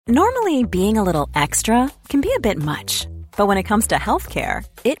Normally, being a little extra can be a bit much. But when it comes to healthcare,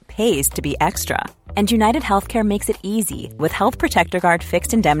 it pays to be extra. And United Healthcare makes it easy with Health Protector Guard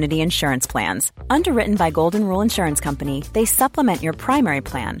fixed indemnity insurance plans. Underwritten by Golden Rule Insurance Company, they supplement your primary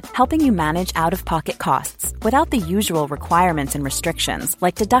plan, helping you manage out-of-pocket costs without the usual requirements and restrictions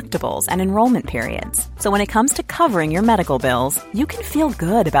like deductibles and enrollment periods. So when it comes to covering your medical bills, you can feel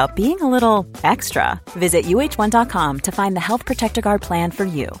good about being a little extra. Visit uh1.com to find the Health Protector Guard plan for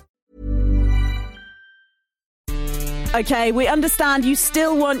you. OK, we understand you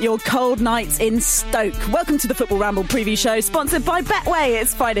still want your cold nights in Stoke. Welcome to the Football Ramble preview show, sponsored by Betway.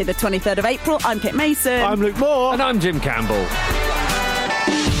 It's Friday the 23rd of April. I'm Kit Mason. I'm Luke Moore. And I'm Jim Campbell.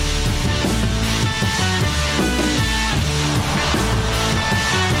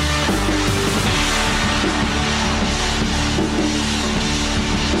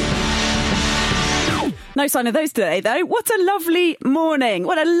 No sign of those today, though. What a lovely morning.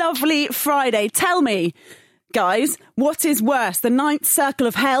 What a lovely Friday. Tell me, guys, what is worse, the ninth circle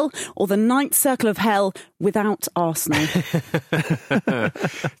of hell or the ninth circle of hell without Arsenal?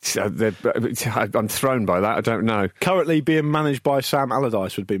 I'm thrown by that. I don't know. Currently being managed by Sam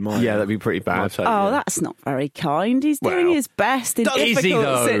Allardyce would be mine. Yeah, that'd be pretty bad. That's not very kind. He's doing his best in Is he, difficult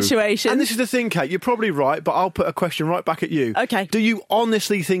though? situations. And this is the thing, Kate, you're probably right, but I'll put a question right back at you. Okay. Do you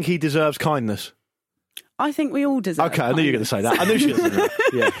honestly think he deserves kindness? I think we all deserve Okay, I knew you were going to say that. I knew she was going to say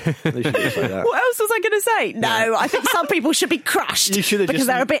that. Yeah, I knew she was going to say that. What else was I going to say? No, I think some people should be crushed You should have because just-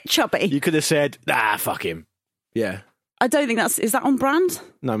 they're a bit chubby. You could have said, fuck him. Yeah. I don't think is that on brand?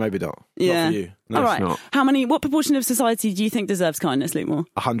 No, maybe not. Yeah. Not for you. No, All right. not. What proportion of society do you think deserves kindness, Luke Moore?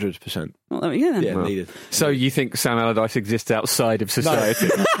 100%. Well, there we go then. Yeah, needed. So you think Sam Allardyce exists outside of society?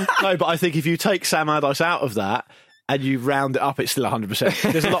 No, but I think if you take Sam Allardyce out of that and you round it up, it's still 100%.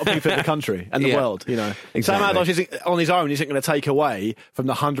 There's a lot of people in the country and the Yeah. world, you know. Exactly. Sam Allardyce on his own isn't going to take away from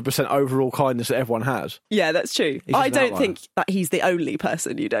the 100% overall kindness that everyone has. Yeah, that's true. He's I just an don't outlier. think that he's the only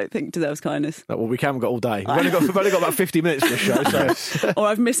person you don't think deserves kindness. Well, we haven't got all day. We've only got about 50 minutes for this show, so Or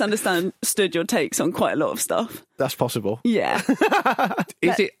I've misunderstood your takes on quite a lot of stuff. that's possible. Yeah.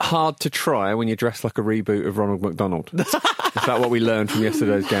 Is it hard to try when you're dressed like a reboot of Ronald McDonald? Is that what we learned from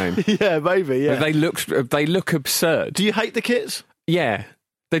yesterday's game? Yeah, maybe, yeah. They look absurd. Do you hate the kits? Yeah,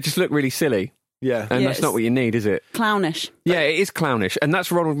 they just look really silly. Yeah. And Yeah, that's not what you need, is it? Clownish. Yeah, it is clownish. And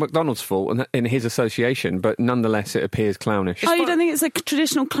that's Ronald McDonald's fault in his association, but nonetheless it appears clownish. Oh, you don't think it's a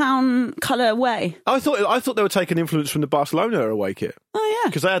traditional clown colour way? I thought they were taking influence from the Barcelona away kit Oh, yeah.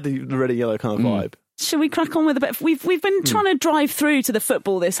 because they had the red and yellow kind of vibe. Shall we crack on with a bit? We've been trying to drive through to the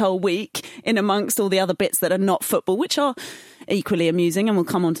football this whole week in amongst all the other bits that are not football, which are equally amusing, and we'll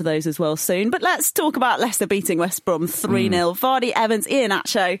come on to those as well soon. But let's talk about Leicester beating West Brom 3-0. Vardy, Evans,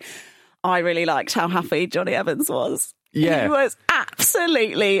 Iheanacho. I really liked how happy Johnny Evans was. Yeah. He was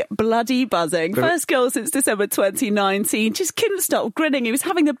absolutely bloody buzzing. First goal since December 2019. Just couldn't stop grinning. He was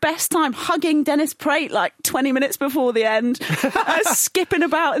having the best time hugging Dennis Praet like 20 minutes before the end, skipping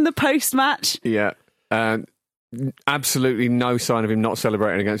about in the post-match. Yeah. Absolutely no sign of him not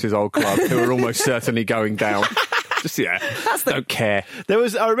celebrating against his old club, who are almost certainly going down. Just, don't care. There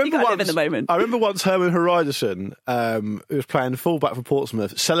was, I remember gotta once, live in the moment. I remember once Herman Hreiderson, who was playing fullback for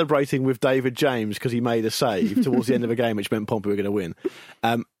Portsmouth, celebrating with David James because he made a save towards the end of a game, which meant Pompey were going to win.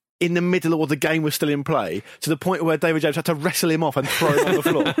 In the middle of the game was still in play, to the point where David James had to wrestle him off and throw him on the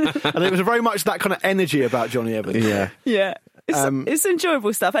floor. And it was very much that kind of energy about Johnny Evans. Yeah. Yeah. It's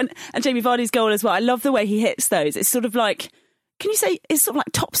enjoyable stuff. And Jamie Vardy's goal as well. I love the way he hits those. It's sort of like, can you say it's sort of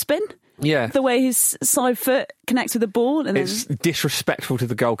like top spin? Yeah. The way his side foot connects with the ball. And It's disrespectful to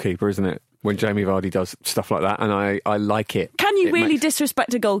the goalkeeper, isn't it? When Jamie Vardy does stuff like that, and I like it. Can you It really makes-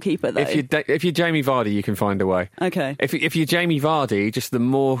 disrespect a goalkeeper, though? If you're Jamie Vardy, you can find a way. Okay. If you're Jamie Vardy, just the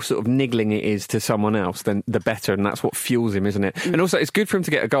more sort of niggling it is to someone else, then the better, and that's what fuels him, isn't it? And also, it's good for him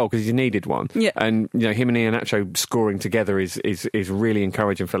to get a goal because he's needed one. Yeah. And him and Iheanacho scoring together is really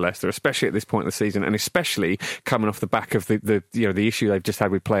encouraging for Leicester, especially at this point of the season, and especially coming off the back of the issue they've just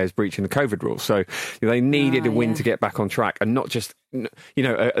had with players breaching the COVID rules. So they needed a win to get back on track, and not just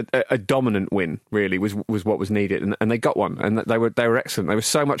a dominant win. Really was what was needed, and they got one, and they were excellent. They were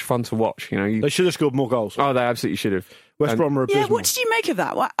so much fun to watch. They should have scored more goals. Oh, they absolutely should have. West Brom were abysmal. Yeah, what did you make of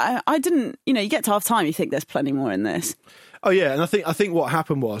that? Well, I didn't, you get to half time, you think there's plenty more in this. Oh yeah, and I think what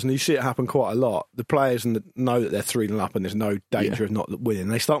happened was, and you see it happen quite a lot, the players know that they're 3-0 up and there's no danger of not winning.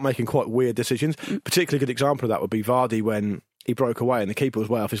 They start making quite weird decisions. Particularly good example of that would be Vardy when he broke away and the keeper was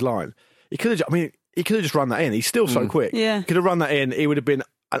way off his line. He could have just run that in. He's still so quick. Yeah. Could have run that in. He would have been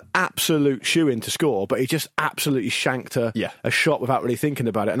an absolute shoe-in to score, but he just absolutely shanked a shot without really thinking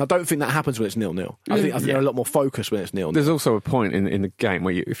about it. And I don't think that happens when it's 0-0. I think they're a lot more focused when it's 0-0. There's also a point in the game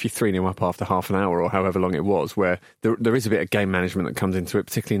where if you're 3-0 up after half an hour or however long it was, where there is a bit of game management that comes into it,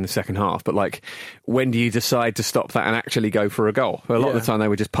 particularly in the second half. But like, when do you decide to stop that and actually go for a goal? A lot of the time they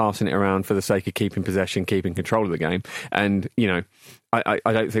were just passing it around for the sake of keeping possession, keeping control of the game. And, you know, I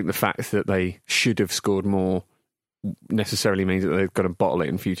don't think the fact that they should have scored more necessarily means that they've got to bottle it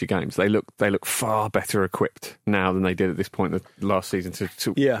in future games. They look far better equipped now than they did at this point the last season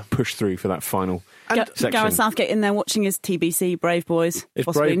to push through for that final section. Gareth Southgate in there watching his TBC, brave boys. It's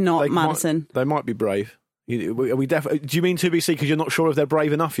possibly brave. not Maddison. They might be brave. Are we do you mean TBC because you're not sure if they're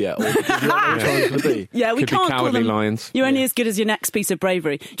brave enough yet? Or because you don't know which one's going to be? Yeah, we Could can't be Cowardly call them Lions. You're only as good as your next piece of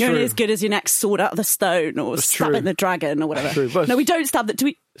bravery. You're only as good as your next sword out of the stone or stabbing the dragon or whatever. True, no, we don't stab the...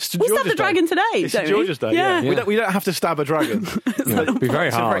 We stab the dragon today, it's don't we? George's Day, yeah. We don't have to stab a dragon. It'd be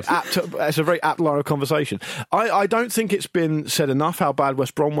very hard. It's a very apt line of conversation. I don't think it's been said enough how bad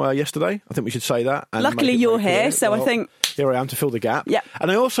West Brom were yesterday. I think we should say that. And luckily you're here, so I think... Here I am to fill the gap. Yeah. And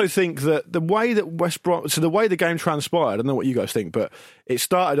I also think that the way that West Brom... So the way the game transpired, I don't know what you guys think, but it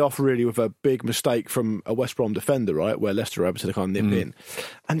started off really with a big mistake from a West Brom defender, right, where Leicester were able to kind of nip in.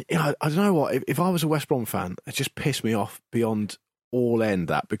 And you know, I don't know what, if I was a West Brom fan, it just pissed me off beyond all end,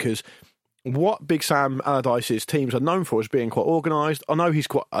 that, because what Big Sam Allardyce's teams are known for is being quite organised. I know he's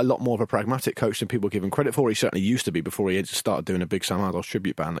quite a lot more of a pragmatic coach than people give him credit for. He certainly used to be before he had started doing a Big Sam Allardyce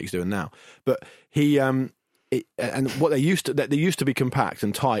tribute band like he's doing now. But he... and what they used to be compact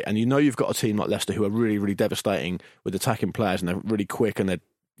and tight, and you know you've got a team like Leicester who are really, really devastating with attacking players, and they're really quick and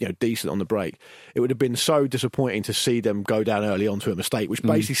they're decent on the break. It would have been so disappointing to see them go down early onto a mistake, which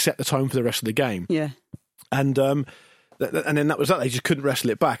basically set the tone for the rest of the game. Yeah, and then that was that. They just couldn't wrestle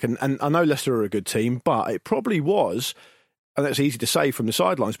it back. And I know Leicester are a good team, but it probably was. And that's easy to say from the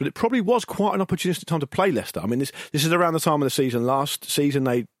sidelines, but it probably was quite an opportunistic time to play Leicester. I mean, this is around the time of the season. Last season,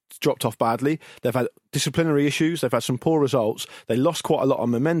 they dropped off badly. They've had disciplinary issues. They've had some poor results. They lost quite a lot on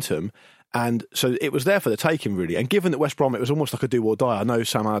momentum. And so it was there for the taking, really. And given that West Brom, it was almost like a do or die. I know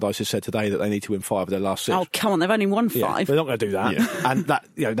Sam Allardyce has said today that they need to win 5 of their last 6. Oh, come on, they've only won 5. Yeah, they're not going to do that. Yeah. And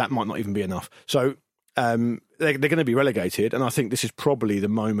that might not even be enough. So they're going to be relegated. And I think this is probably the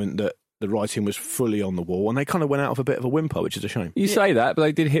moment that the writing was fully on the wall. And they kind of went out of a bit of a whimper, which is a shame. You say that, but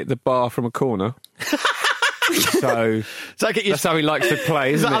they did hit the bar from a corner. So that's how he likes to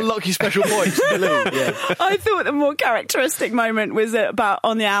play, isn't it? Does that unlock your special points? Yeah. I thought the more characteristic moment was about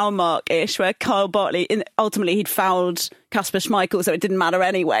on the hour mark-ish, where Kyle Bartley, ultimately he'd fouled Kasper Schmeichel, so it didn't matter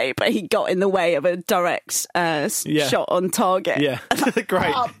anyway, but he got in the way of a direct shot on target. Yeah,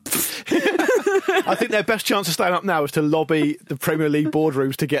 great. I think their best chance of staying up now is to lobby the Premier League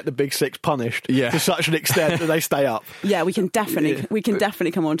boardrooms to get the Big Six punished to such an extent that they stay up. Yeah, we can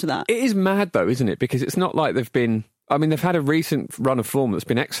definitely come on to that. It is mad though, isn't it? Because it's not like they've had a recent run of form that's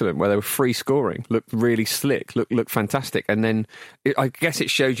been excellent, where they were free scoring, looked really slick, looked fantastic, and then I guess it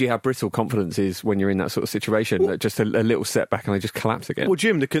shows you how brittle confidence is when you're in that sort of situation. That just a little setback and they just collapse again. Well,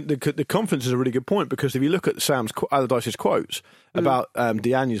 Jim, the confidence is a really good point, because if you look at Sam Allardyce's quotes about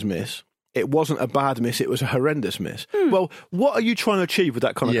Diagne's miss, it wasn't a bad miss, it was a horrendous miss. Well, what are you trying to achieve with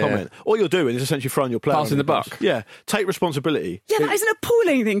that kind of comment? All you're doing is essentially throwing your player passing the buck. Yeah, take responsibility. Yeah, that is an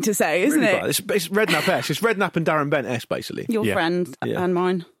appalling thing to say, isn't really it? It's Redknapp-esque. It's Redknapp and Darren Bent-esque, basically. Your friend and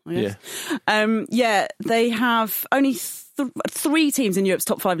mine, I guess. Yeah. They have only 3 teams in Europe's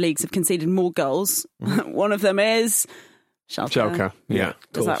top 5 leagues have conceded more goals. One of them is... Schalke. Yeah.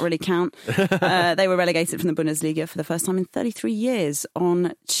 Does that really count? They were relegated from the Bundesliga for the first time in 33 years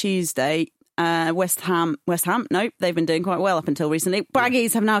on Tuesday. West Ham, nope, they've been doing quite well up until recently.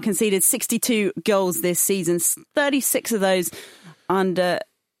 Braggies have now conceded 62 goals this season, 36 of those under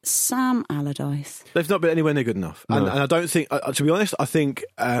Sam Allardyce. They've not been anywhere near good enough. No. And I don't think, to be honest, I think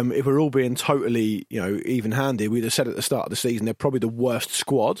if we're all being totally even-handed, we'd have said at the start of the season they're probably the worst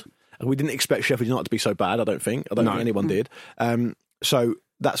squad. We didn't expect Sheffield United to be so bad, I don't think. I don't think anyone did. So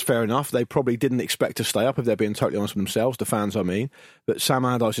that's fair enough. They probably didn't expect to stay up, if they're being totally honest with themselves, the fans, I mean. But Sam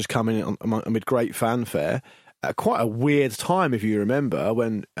Allardyce is coming in amid great fanfare. Quite a weird time, if you remember,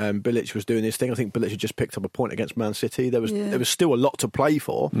 when Bilic was doing his thing. I think Bilic had just picked up a point against Man City. There was still a lot to play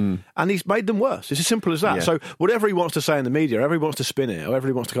for, and he's made them worse. It's as simple as that. Yeah. So whatever he wants to say in the media, whatever he wants to spin it, or whatever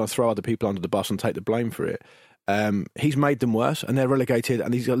he wants to kind of throw other people under the bus and take the blame for it, he's made them worse, and they're relegated,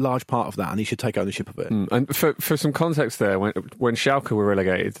 and he's a large part of that, and he should take ownership of it. And for some context there, when Schalke were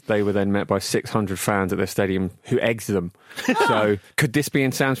relegated, they were then met by 600 fans at their stadium who egged them. So could this be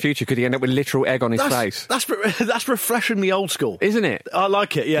in Sam's future? Could he end up with literal egg on his face? That's refreshingly old school, isn't it? I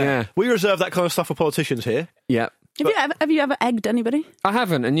like it. Yeah. We reserve that kind of stuff for politicians here. Yeah. Have you ever egged anybody? I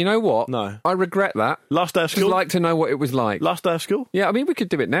haven't, and you know what? No. I regret that. Last day of I'd school? like to know what it was like. Last day of school? Yeah, I mean, we could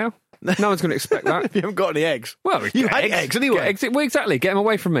do it now. No one's going to expect that. You haven't got any eggs. Well, you hate eggs anyway. Well, exactly. Get them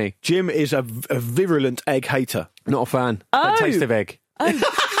away from me. Jim is a virulent egg hater. Not a fan. Oh. The taste of egg.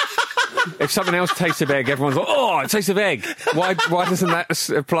 If something else tastes of egg, everyone's like, oh, it tastes of egg. Why doesn't that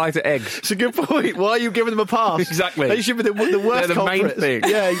apply to eggs? It's a good point. Why are you giving them a pass? Exactly. They should be the worst They're the main culprits. thing.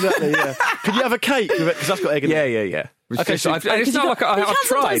 Yeah, exactly. Yeah. Could you have a cake with it? Because that's got egg in it. Yeah. Okay, so- it's not like I've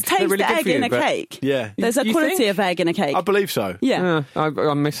tried. They're Taste really good egg for you, in a but- cake. Yeah. There's a You quality think? of egg in a cake. I believe so. Yeah.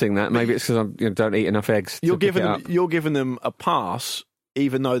 I'm missing that. Maybe it's because I don't eat enough eggs. You're to pick giving it them, up. you're giving them a pass,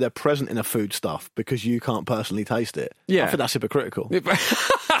 even though they're present in a foodstuff, because you can't personally taste it. Yeah. I think that's hypocritical.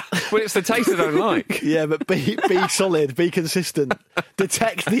 Well, it's the taste I don't like. Yeah, but be solid, be consistent,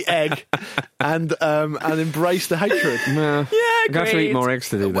 detect the egg, and embrace the hatred. No. Yeah, I'm going to have to eat agreed. more eggs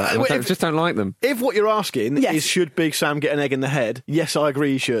to do that. Well, I if- just don't like them. If what you're asking Yes. is should Big Sam get an egg in the head, yes, I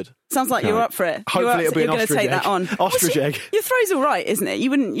agree he should. Sounds like you're up for it. Hopefully it'll be an you're going to ostrich take egg. that on. Ostrich Well, egg. Your throw's all right, isn't it? You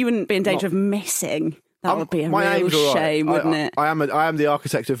wouldn't be in danger of missing. That would be a real shame, wouldn't it? I am the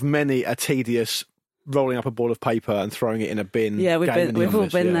architect of many a tedious rolling up a ball of paper and throwing it in a bin. Yeah, we've all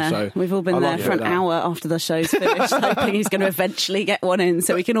been there. So We've all been I there like for an that. hour after the show's finished, hoping he's going to eventually get one in,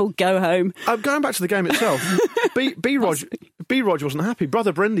 so we can all go home. Going back to the game itself, B. Rog wasn't happy.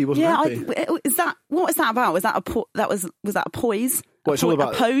 Brother Brendy wasn't Yeah, happy. what was that about? Was that a poise? Well, it's all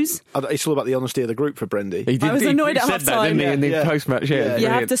about a pose. It's all about the honesty of the group for Brendy. I was annoyed at said half that, time. didn't he, in the Yeah. post-match? Yeah. You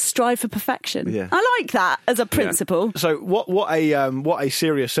brilliant. have to strive for perfection. Yeah. I like that as a principle. So what a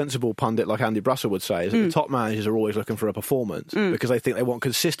serious, sensible pundit like Andy Brassel would say is that the top managers are always looking for a performance because they think they want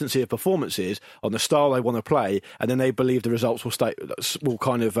consistency of performances on the style they want to play, and then they believe the results will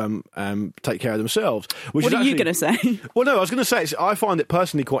kind of take care of themselves. What are you going to say? Well, no, I was going to say I find it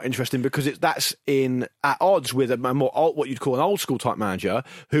personally quite interesting because that's at odds with a more what you'd call an old school type manager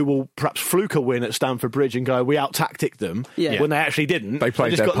who will perhaps fluke a win at Stamford Bridge and go, we out-tacticked them when they actually didn't. They played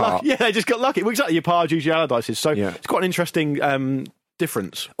just their got part. lucky. Yeah, they just got lucky. Well, exactly, your Pardews, your Allardyces. So Yeah. it's quite an interesting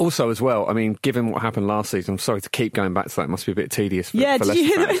difference. Also, as well, I mean, given what happened last season, I'm sorry to keep going back to that. It must be a bit tedious for Yeah, for did you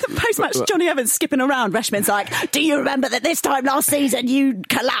Leicester hear fans. the post-match Johnny Evans skipping around? Reshman's like, do you remember that this time last season you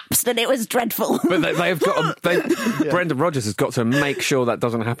collapsed and it was dreadful? But they've got Brendan Rodgers has got to make sure that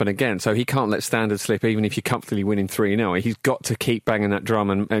doesn't happen again. So he can't let standards slip, even if you're comfortably winning 3-0. He's got to keep banging that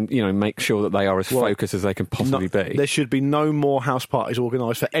drum and make sure that they are as focused as they can possibly be. There should be no more house parties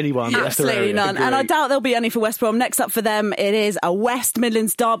organised for anyone in the Leicester Absolutely area. none. And I doubt there'll be any for West Brom. Next up for them, it is a West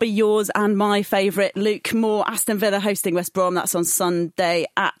Midlands derby, yours and my favourite. Luke Moore, Aston Villa hosting West Brom. That's on Sunday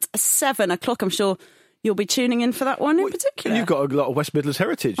at 7 o'clock. I'm sure you'll be tuning in for that one in particular. You've got a lot of West Midlands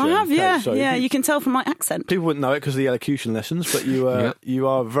heritage. I have, Kate, yeah. so You can tell from my accent. People wouldn't know it because of the elocution lessons, but you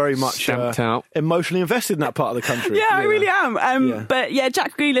are very much Stamped out. emotionally invested in that part of the country. Yeah, I really am. Yeah. But yeah,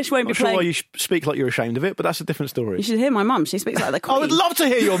 Jack Grealish won't I'm be not sure playing. why you speak like you're ashamed of it, but that's a different story. You should hear my mum. She speaks like the Queen. I would love to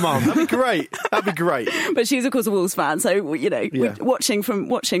hear your mum. That'd be great. That'd be great. But she's of course a Wolves fan, so we're watching from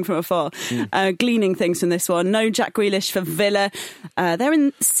afar, gleaning things from this one. No Jack Grealish for Villa. They're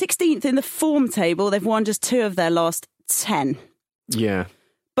in 16th in the form table. They've won just 2 of their last 10, Yeah.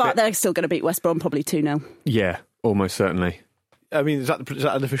 but they're still going to beat West Brom probably 2-0. Yeah, almost certainly. I mean, is that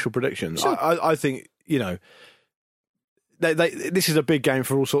an official prediction? Sure. I think, this is a big game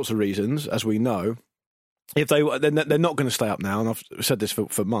for all sorts of reasons, as we know. If they're not going to stay up now, and I've said this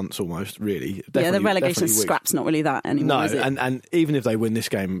for months almost, really. Yeah, the relegation definitely weeks. scrap's not really that anymore. No, is it? and even if they win this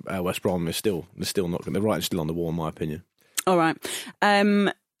game, West Brom is still not going. The writing's still on the wall, in my opinion. All right.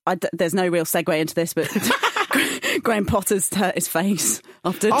 There's no real segue into this, but Graham Potter's hurt his face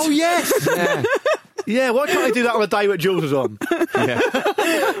after. Oh yes, yeah. Why can't they do that on a day when Jules was on?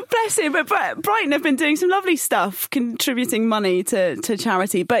 Bless him. But Brighton have been doing some lovely stuff, contributing money to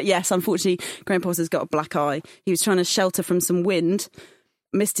charity. But yes, unfortunately, Graham Potter's got a black eye. He was trying to shelter from some wind,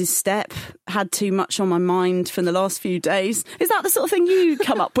 missed his step, had too much on my mind from the last few days. Is that the sort of thing you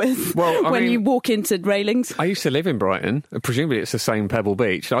come up with when you walk into railings? I used to live in Brighton. Presumably it's the same Pebble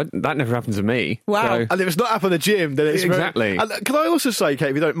Beach. That never happened to me. Wow. So- And if it's not up on the gym, then it's Exactly. And can I also say, Kate,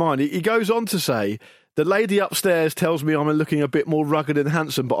 if you don't mind, he goes on to say, the lady upstairs tells me I'm looking a bit more rugged and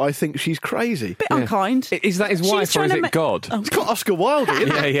handsome, but I think she's crazy. Bit unkind. Is that his She's wife or trying is to it ma- God? It's got Oscar Wilde,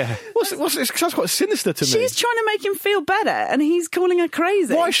 isn't it? Yeah. What's it sounds quite sinister to me. She's trying to make him feel better, and he's calling her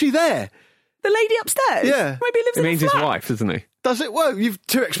crazy. Why is she there? The lady upstairs? Yeah. Maybe he lives It in means a his flat. wife, doesn't he? Does it? Well, you've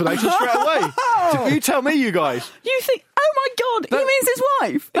 2 explanations straight away. So you tell me, you guys. You think, oh my God, he means his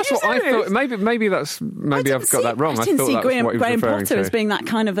wife. That's what I thought. Maybe I've got that wrong. I didn't see that's what he was Graham referring Potter to. as being that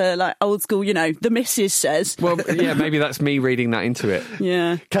kind of a like old school, the missus says. Well, yeah, maybe that's me reading that into it.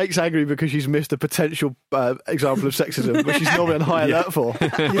 Yeah. Kate's angry because she's missed a potential example of sexism, which she's normally on high alert for.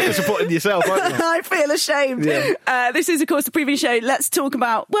 You're disappointed in yourself, aren't you? I feel ashamed. Yeah. This is, of course, the preview show.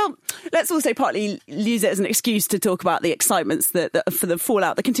 Let's also partly use it as an excuse to talk about the excitements that for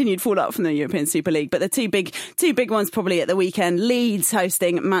the continued fallout from the European Super League. But the two big ones probably at the weekend: Leeds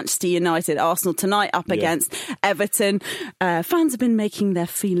hosting Manchester United, Arsenal tonight up against Everton. Fans have been making their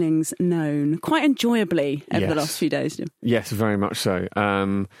feelings known quite enjoyably over the last few days. Jim. Yes, very much so.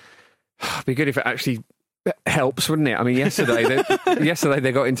 It'd be good if it actually helps, wouldn't it? I mean, yesterday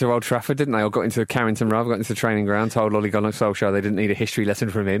they got into Old Trafford, didn't they? Or got into Carrington Road, got into the training ground, told Ole Gunnar Solskjaer they didn't need a history lesson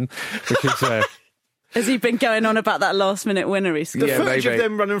from him, which is... Has he been going on about that last-minute winner he scored? The footage of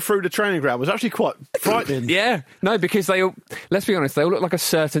them running through the training ground was actually quite frightening. Yeah. No, because let's be honest, they all look like a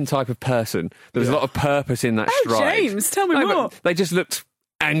certain type of person. There was a lot of purpose in that stride. James, tell me more. They just looked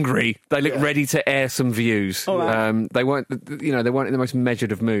angry. They looked ready to air some views. Right. They weren't in the most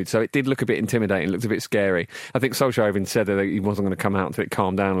measured of moods, so it did look a bit intimidating. It looked a bit scary. I think Solskjaer even said that he wasn't going to come out until it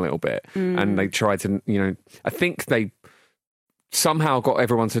calmed down a little bit, and they tried to, I think they somehow got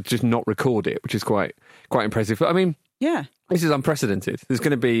everyone to just not record it, which is quite impressive. But I mean, this is unprecedented. There's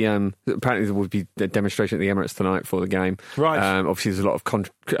going to be apparently there will be a demonstration at the Emirates tonight for the game. Right. Obviously, there's a lot of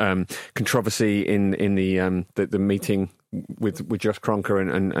controversy in the meeting with Josh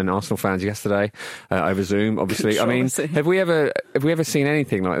Kroenke and Arsenal fans yesterday over Zoom. Obviously, I mean, have we ever seen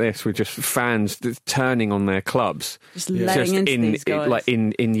anything like this with just fans turning on their clubs, just laying into these guys, like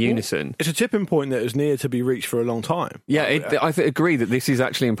in unison? It's a tipping point that is near to be reached for a long time. Yeah, I agree that this is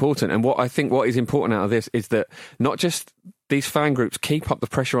actually important, and what is important out of this is that not just these fan groups keep up the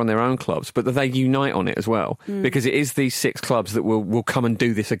pressure on their own clubs, but that they unite on it as well, because it is these 6 clubs that will come and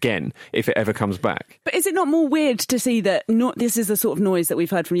do this again if it ever comes back. But is it not more weird to see that this is the sort of noise that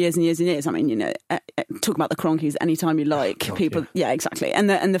we've heard from years and years and years? I mean, talk about the Kroenkes anytime you like. Yeah, exactly. And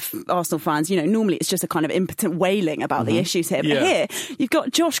the Arsenal fans, normally it's just a kind of impotent wailing about the issues here. But here, you've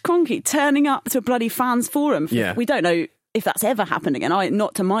got Josh Kroenke turning up to a bloody fans forum. We don't know if that's ever happened again,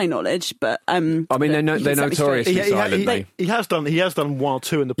 not to my knowledge, but I mean, they're notoriously silent. He has done 1 or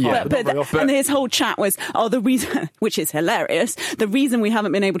 2 in the past, but not very often. And his whole chat was, the reason, which is hilarious, the reason we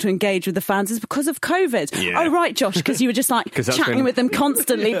haven't been able to engage with the fans is because of COVID. Yeah. Oh, right, Josh, because you were just chatting with them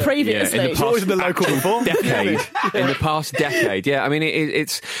constantly previously. In the past decade, I mean,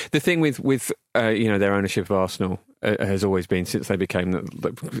 it's the thing with their ownership of Arsenal has always been, since they became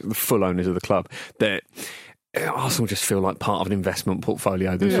the full owners of the club, that Arsenal just feel like part of an investment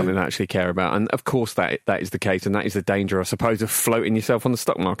portfolio than something they actually care about. And of course that is the case, and that is the danger, I suppose, of floating yourself on the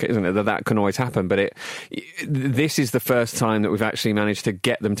stock market, isn't it? That can always happen. But this is the first time that we've actually managed to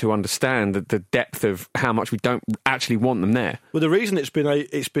get them to understand the depth of how much we don't actually want them there. Well, the reason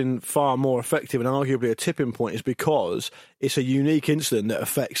it's been far more effective and arguably a tipping point is because it's a unique incident that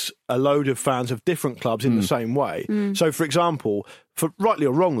affects a load of fans of different clubs in the same way. So, for example, for rightly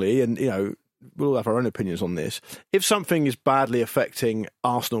or wrongly, and we'll all have our own opinions on this. If something is badly affecting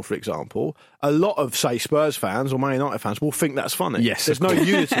Arsenal, for example, a lot of, say, Spurs fans or Man United fans will think that's funny. Yes, there's no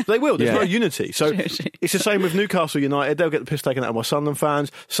unity. They will. There's no unity. So it's the same with Newcastle United. They'll get the piss taken out of by Sunderland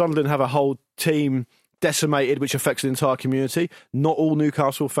fans. Sunderland have a whole team decimated, which affects the entire community. Not all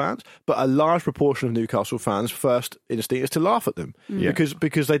Newcastle fans, but a large proportion of Newcastle fans' first instinct is to laugh at them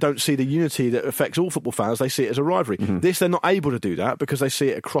because they don't see the unity that affects all football fans. They see it as a rivalry. This, they're not able to do that because they see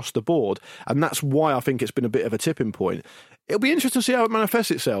it across the board, and that's why I think it's been a bit of a tipping point. It'll be interesting to see how it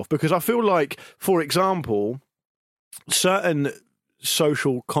manifests itself, because I feel like, for example, certain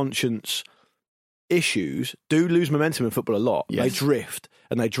social conscience issues do lose momentum in football a lot. Yes. They drift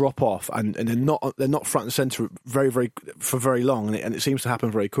and they drop off, and they're not front and centre for very long, and it seems to happen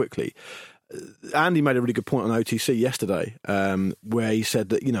very quickly. Andy made a really good point on OTC yesterday, where he said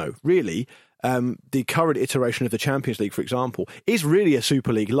that really the current iteration of the Champions League, for example, is really a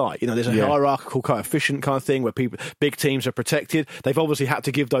Super League light. There's a hierarchical coefficient kind of thing where big teams are protected. They've obviously had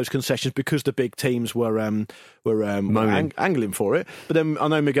to give those concessions because the big teams were angling for it. But then I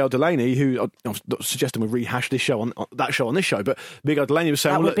know Miguel Delaney, who I'm not suggesting we rehash this show on that show on this show, but Miguel Delaney was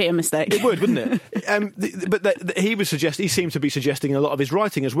saying that would be a mistake. It would, wouldn't it? He seemed to be suggesting in a lot of his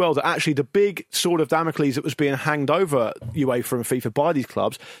writing as well that actually the big sword of Damocles that was being hanged over UEFA and FIFA by these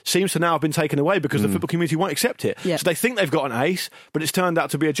clubs seems to now have been taken taken away because the football community won't accept it. Yeah. So they think they've got an ace, but it's turned out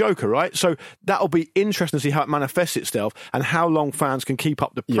to be a joker, right? So that'll be interesting to see how it manifests itself and how long fans can keep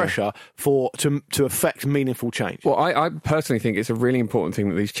up the pressure to affect meaningful change. Well, I personally think it's a really important thing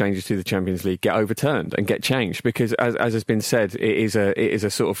that these changes to the Champions League get overturned and get changed because, as has been said, it is a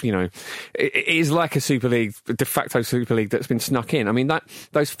sort of, it is like a Super League, de facto Super League that's been snuck in. I mean,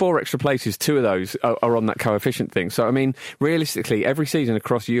 those 4 extra places, 2 of those are on that coefficient thing. So, I mean, realistically, every season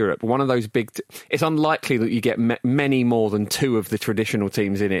across Europe, one of those it's unlikely that you get many more than 2 of the traditional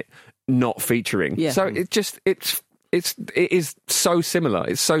teams in it not featuring. Yeah. So it is so similar.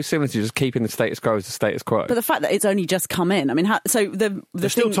 It's so similar to just keeping the status quo as the status quo. But the fact that it's only just come in, I mean,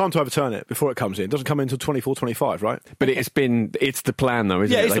 there's still time to overturn it before it comes in. It doesn't come in until 24, 25, right? But it's the plan though,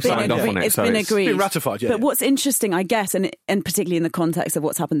 isn't it? They've signed off on it. It's been agreed. It's been ratified, yeah. But what's interesting, I guess, and particularly in the context of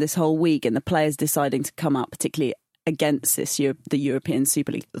what's happened this whole week and the players deciding to come up, particularly against the European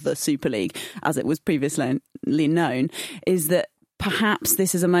Super League, the Super League, as it was previously known, is that perhaps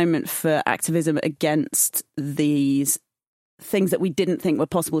this is a moment for activism against these things that we didn't think were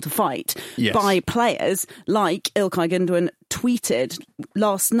possible to fight by players like Ilkay Gundogan tweeted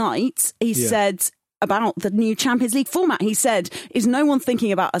last night. He said about the new Champions League format. He said, is no one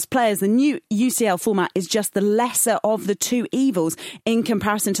thinking about us players? The new UCL format is just the lesser of the 2 evils in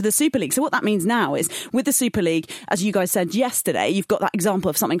comparison to the Super League. So what that means now is with the Super League, as you guys said yesterday, you've got that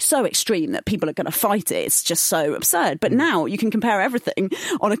example of something so extreme that people are going to fight it. It's just so absurd. But now you can compare everything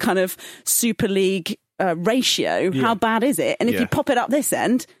on a kind of Super League ratio. How bad is it? And if you pop it up this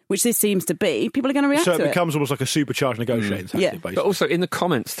end, which this seems to be, people are going to react to it. So it becomes almost like a supercharged negotiating tactic, basically. But also in the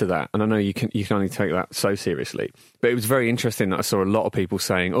comments to that, and I know you can only take that so seriously, but it was very interesting that I saw a lot of people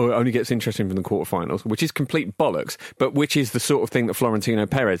saying, it only gets interesting from the quarterfinals, which is complete bollocks, but which is the sort of thing that Florentino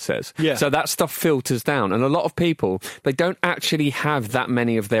Perez says. Yeah. So that stuff filters down, and a lot of people, they don't actually have that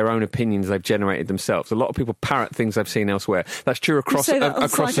many of their own opinions they've generated themselves. A lot of people parrot things they've seen elsewhere. That's true across like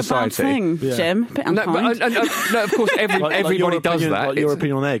society. A bad thing, Jim. No, of course, everybody does that. Like your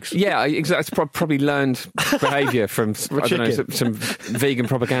opinion on eggs. Yeah, exactly. It's probably learned behaviour from some vegan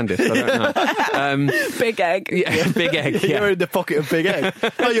propagandist. I don't know. Big egg. Yeah, big egg. Yeah. You're in the pocket of big egg.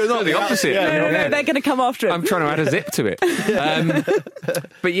 No, you're not. The opposite. No, they're going to come after it. I'm trying to add a zip to it.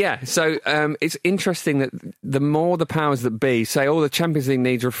 But yeah, so it's interesting that the more the powers that be say, the Champions League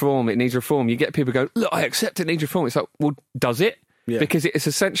needs reform, it needs reform, you get people go, look, I accept it needs reform. It's like, well, does it? Yeah. Because it's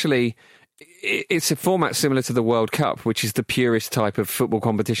essentially... It's a format similar to the World Cup, which is the purest type of football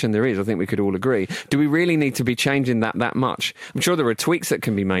competition there is. I think we could all agree. Do we really need to be changing that much? I'm sure there are tweaks that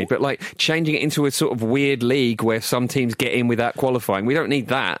can be made, but like changing it into a sort of weird league where some teams get in without qualifying, we don't need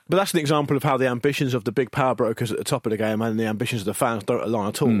that. But that's an example of how the ambitions of the big power brokers at the top of the game and the ambitions of the fans don't align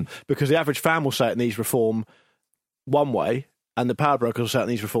at all. Because the average fan will say it needs reform one way, and the power brokers will say it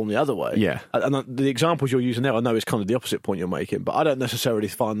needs reform the other way. Yeah. And the examples you're using there, I know is kind of the opposite point you're making, but I don't necessarily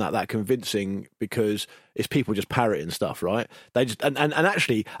find that convincing because it's people just parroting stuff, right? They just and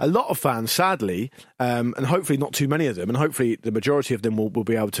actually a lot of fans, sadly, and hopefully not too many of them, and hopefully the majority of them will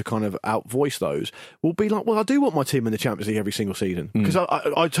be able to kind of out voice those, will be like, well, I do want my team in the Champions League every single season. Because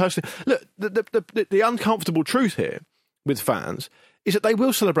I personally look, the uncomfortable truth here with fans is that they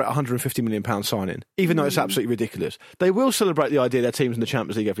will celebrate a £150 million signing, even though it's absolutely ridiculous. They will celebrate the idea their team's in the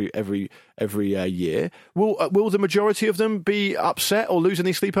Champions League every year. Will the majority of them be upset or lose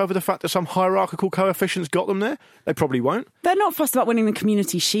any sleep over the fact that some hierarchical coefficients got them there? They probably won't. They're not fussed about winning the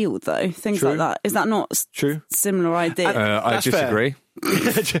Community Shield, though. Things like that. Is that not true? Similar idea? I disagree.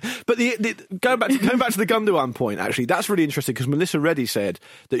 But going back to the Gundogan point, actually, that's really interesting because Melissa Reddy said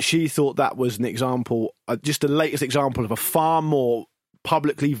that she thought that was an example, just the latest example of a far more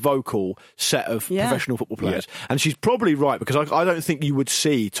publicly vocal set of professional football players. Yeah. And she's probably right, because I don't think you would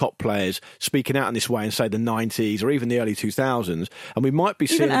see top players speaking out in this way in, say, the 90s or even the early 2000s. And we might be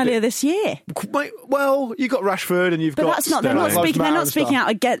seeing... Even earlier this year. Well, you've got Rashford and you've got... But they're not speaking out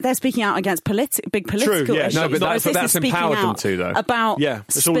against... They're speaking out against big political issues. No, but that's empowered them to, though. About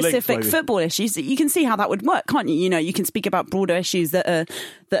specific football issues. You can see how that would work, can't you? You know, you can speak about broader issues that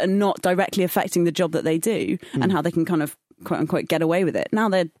are not directly affecting the job that they do and how they can kind of, quote unquote, get away with it. Now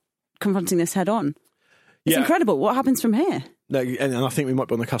they're confronting this head on. It's incredible. What happens from here? No, and I think we might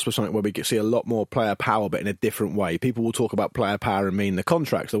be on the cusp of something where we see a lot more player power, but in a different way. People will talk about player power and mean the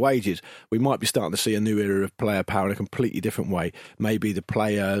contracts, the wages. We might be starting to see a new era of player power in a completely different way. Maybe the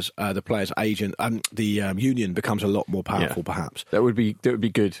players' agent, the union becomes a lot more powerful, perhaps. That would be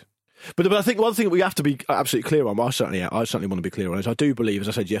good. But I think one thing that we have to be absolutely clear on, I certainly want to be clear on, is I do believe, as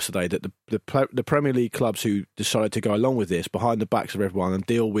I said yesterday, that the Premier League clubs who decided to go along with this behind the backs of everyone and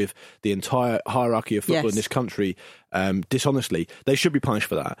deal with the entire hierarchy of football in this country dishonestly, they should be punished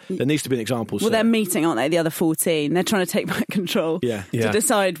for that. There needs to be an example. Well, they're meeting, aren't they? The other 14. They're trying to take back control. Yeah. To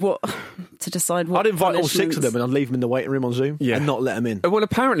decide what. I'd invite all 6 of them and I'd leave them in the waiting room on Zoom and not let them in. Well,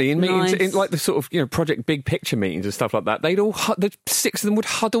 apparently in meetings, in like the sort of Project Big Picture meetings and stuff like that, the 6 of them would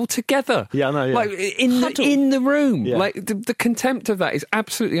huddle together. Yeah, I know. Yeah. Like in the room. Yeah. Like the contempt of that is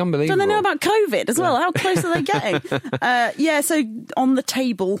absolutely unbelievable. Don't they know about COVID as well? How close are they getting? So on the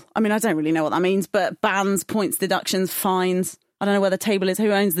table, I mean, I don't really know what that means, but bans, points, deductions, fines. I don't know where the table is.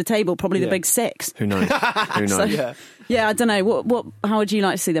 Who owns the table? Probably the big 6. Who knows? Who knows? So, I don't know. How would you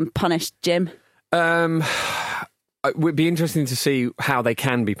like to see them punished, Jim? It would be interesting to see how they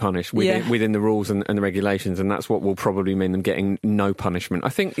can be punished within the rules and the regulations, and that's what will probably mean them getting no punishment. I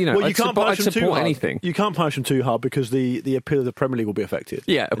think, you can't punish them too hard. Anything. You can't punish them too hard because the appeal of the Premier League will be affected.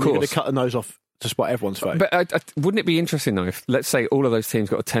 Yeah, of course. You're going to cut the nose off to spite everyone's face. But wouldn't it be interesting, though, if, let's say, all of those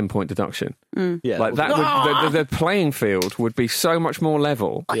teams got a 10-point deduction? Yeah, like that the playing field would be so much more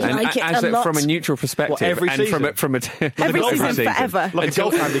level. Yeah. And from a neutral perspective. Every season? Every season forever. Like a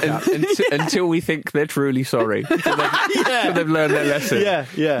golf handicap. Until we think they're truly sorry. Until they've learned their lesson.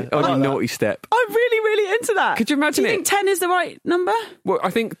 Yeah. On a naughty step. I'm really into that. Could you imagine Do you think 10 is the right number? Well,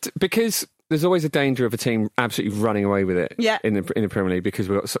 I think because there's always a danger of a team absolutely running away with it in the Premier League because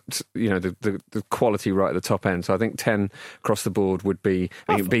we've got the quality right at the top end. So I think 10 across the board would be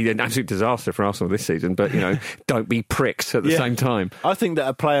an absolute disaster for Arsenal this season. But don't be pricks at the same time. I think that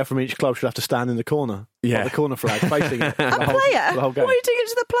a player from each club should have to stand in the corner, like the corner flag, facing it. A player? The whole game. Why are you doing it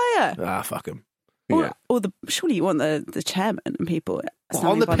to the player? Fuck him. Or surely you want the chairman and people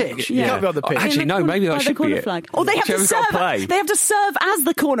on the pitch. You can't be on the pitch. Actually, no. Maybe that should be it. Flag. Or they have to serve. They have to serve as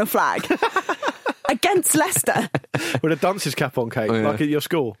the corner flag against Leicester with a dunce's cap on, Kate, like at your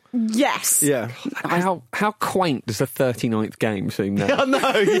school. Yes. Yeah. How quaint does the 39th game seem now? I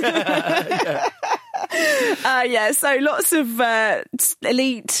know. Yeah. So lots of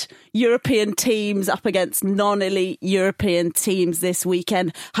elite European teams up against non-elite European teams this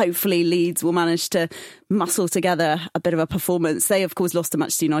weekend. Hopefully Leeds will manage to muscle together a bit of a performance. They, of course, lost to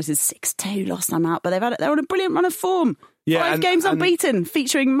Manchester United 6-2 last time out, but they're on a brilliant run of form. 5 games unbeaten,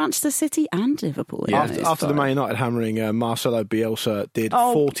 featuring Manchester City and Liverpool. After the Man United hammering, Marcelo Bielsa did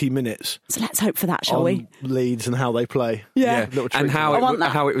 40 minutes. So let's hope for that, shall we? Leeds and how they play. Yeah. And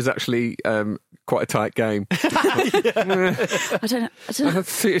how it was actually quite a tight game. I don't know. I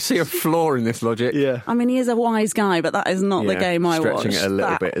see a flaw in this logic. Yeah. I mean, he is a wise guy, but that is not the game I watched. Stretching it a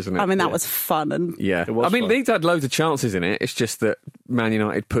little bit, isn't it? I mean, that was fun. And I mean, Leeds had loads of chances in it. It's just that Man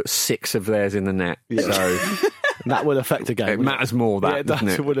United put 6 of theirs in the net. Yeah. So that would affect a game. It matters more, doesn't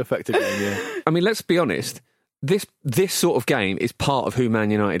it? It would affect a game, yeah. I mean, let's be honest. This sort of game is part of who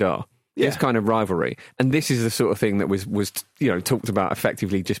Man United are. Yeah. This kind of rivalry. And this is the sort of thing that was talked about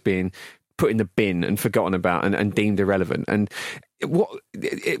effectively just being put in the bin and forgotten about and deemed irrelevant. And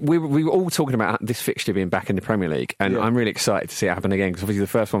we were all talking about this fixture being back in the Premier League, and I'm really excited to see it happen again, because obviously the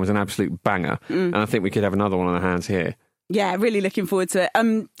first one was an absolute banger, and I think we could have another one on our hands here. Yeah, really looking forward to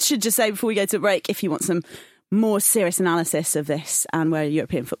it. Should just say before we go to break, if you want some more serious analysis of this and where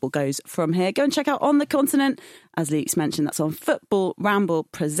European football goes from here, go and check out On the Continent. As Luke's mentioned, that's on Football Ramble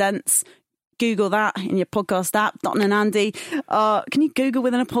Presents. Google that in your podcast app. Dotton and Andy. Can you Google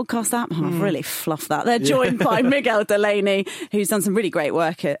within a podcast app? Oh, I've really fluffed that. They're joined by Miguel Delaney, who's done some really great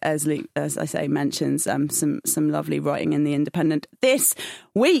work, as Luke, as I say, mentions, some lovely writing in The Independent this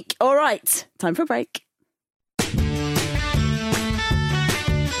week. All right, time for a break.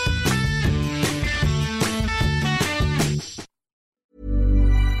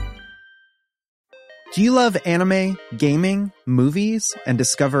 Do you love anime, gaming, movies, and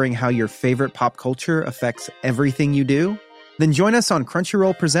discovering how your favorite pop culture affects everything you do? Then join us on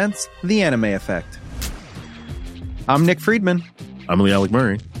Crunchyroll Presents The Anime Effect. I'm Nick Friedman. I'm Lee Alec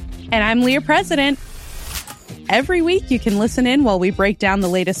Murray. And I'm Leah President. Every week you can listen in while we break down the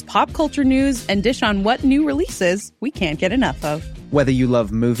latest pop culture news and dish on what new releases we can't get enough of. Whether you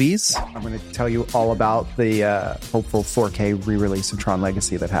love movies, I'm going to tell you all about the hopeful 4K re-release of Tron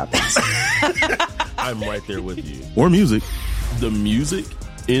Legacy that happens. I'm right there with you. Or music. The music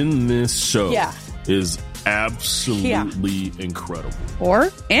in this show is absolutely incredible. Or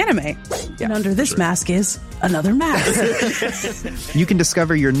anime. And under this mask is another mask. You can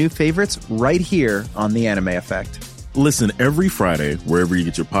discover your new favorites right here on The Anime Effect. Listen every Friday wherever you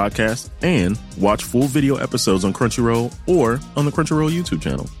get your podcast, and watch full video episodes on Crunchyroll or on the Crunchyroll YouTube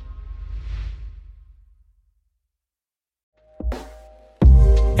channel.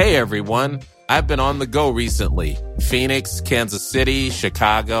 Hey everyone, I've been on the go recently. Phoenix, Kansas City,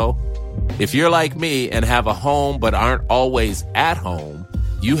 Chicago. If you're like me and have a home but aren't always at home,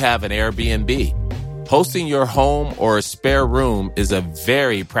 you have an Airbnb. Hosting your home or a spare room is a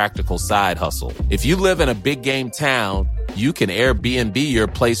very practical side hustle. If you live in a big game town, you can Airbnb your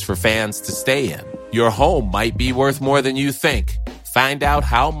place for fans to stay in. Your home might be worth more than you think. Find out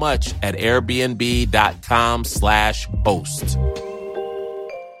how much at airbnb.com/host.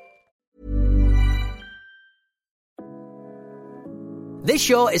 This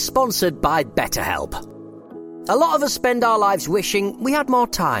show is sponsored by BetterHelp. A lot of us spend our lives wishing we had more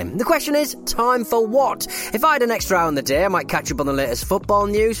time. The question is, time for what? If I had an extra hour in the day, I might catch up on the latest football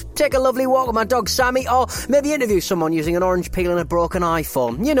news, take a lovely walk with my dog Sammy, or maybe interview someone using an orange peel and a broken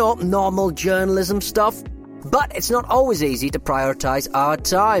iPhone. You know, normal journalism stuff. But it's not always easy to prioritise our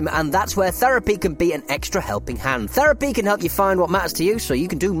time, and that's where therapy can be an extra helping hand. Therapy can help you find what matters to you so you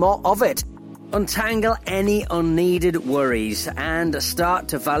can do more of it. Untangle any unneeded worries and start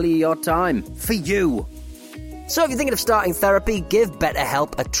to value your time for you. So if you're thinking of starting therapy, give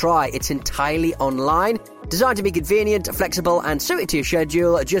BetterHelp a try. It's entirely online, designed to be convenient, flexible and suited to your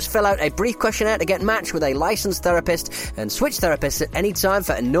schedule. Just fill out a brief questionnaire to get matched with a licensed therapist and switch therapists at any time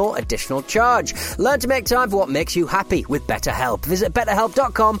for no additional charge. Learn to make time for what makes you happy with BetterHelp. Visit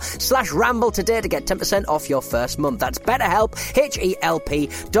betterhelp.com/ramble today to get 10% off your first month. That's BetterHelp,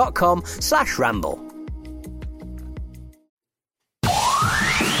 HELP.com/ramble.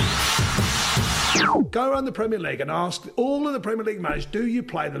 Go around the Premier League and ask all of the Premier League managers, do you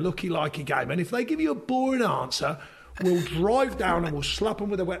play the lucky-likey game? And if they give you a boring answer, we'll drive down and we'll slap them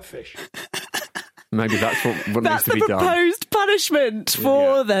with a wet fish. Maybe that's what needs to be done. That's the proposed punishment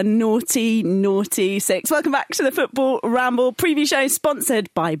for the naughty, naughty six. Welcome back to the Football Ramble preview show, sponsored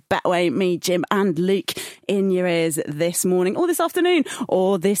by Betway. Me, Jim and Luke in your ears this morning, or this afternoon,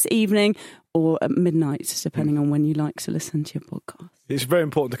 or this evening, or at midnight, depending on when you like to listen to your podcast. It's very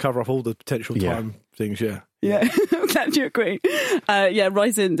important to cover up all the potential time things, Yeah, glad you agree.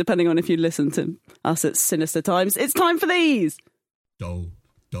 Write in, depending on if you listen to us at sinister times. It's time for these. Do,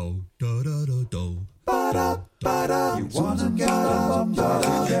 do, do, do, do, do. Ba-da, ba-da. You wanna get up,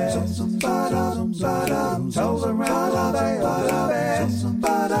 ba-da, toes around all day, ba-da, showing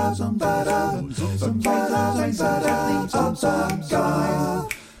ba-da-dum-ba-da-com.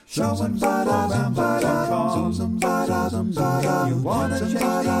 You wanna check the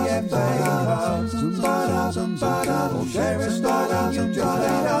FA, we'll share a story, you jot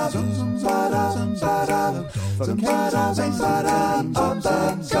it up. From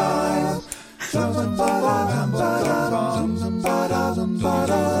ba-da-dum-ba-da, guys. Showing ba-da-dum-ba-da-com.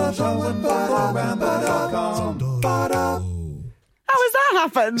 Showing ba-da-dum-ba-da-com. How has that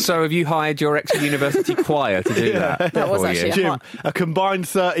happened? So have you hired your ex-university choir to do that? That was actually Jim, a combined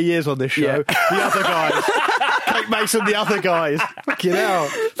 30 years on this show. The other guys. Kate Mason, the other guys. Fucking hell.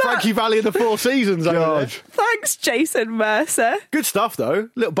 Frankie Valli in the Four Seasons. God. Thanks, Jason Mercer. Good stuff, though.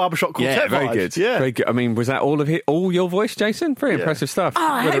 Little barbershop quartet very vibes. good. Yeah. Very good. I mean, was that all your voice, Jason? Very impressive stuff. Oh,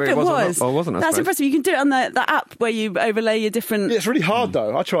 I hope it was. Or wasn't, I That's suppose. impressive. You can do it on the app where you overlay your different... Yeah, it's really hard,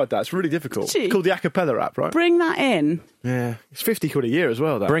 though. I tried that. It's really difficult. Gee. It's called the Acapella app, right? Bring that in. Yeah. It's 50 quid a year as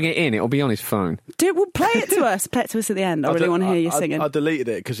well, that. Bring it in. It'll be on his phone. We'll play it to us. Play it to us at the end. I really want to hear you singing. I deleted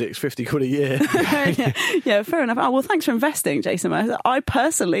it because it's 50 quid a year. yeah, fair enough. Oh, well, thanks for investing, Jason Mercer. I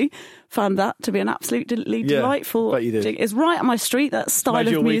personally found that to be an absolutely delightful... bet you did. It's right on my street, that style Made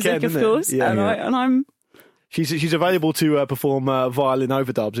of your music, weekend, of isn't it? course. Yeah. And I'm... She's available to perform violin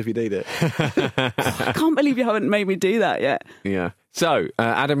overdubs if you need it. I can't believe you haven't made me do that yet. Yeah. So,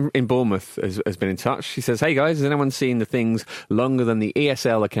 Adam in Bournemouth has been in touch. She says, hey guys, has anyone seen the things longer than the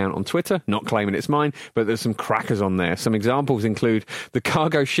ESL account on Twitter? Not claiming it's mine, but there's some crackers on there. Some examples include the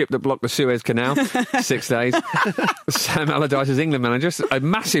cargo ship that blocked the Suez Canal, 6 days. Sam Allardyce's England manager, a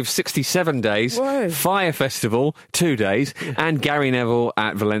massive 67 days. Whoa. Fire Festival, 2 days. And Gary Neville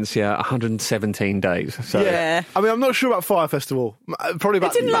at Valencia, 117 days. So, Yeah. I mean, I'm not sure about Fire Festival. Probably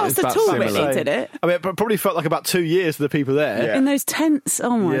about... It didn't last at all, similar. really, did it? I mean, it probably felt like about 2 years to the people there. Yeah. In those tents.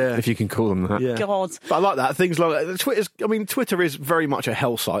 Oh, my if you can call them that. Yeah. God. But I like that. Things like Twitter is very much a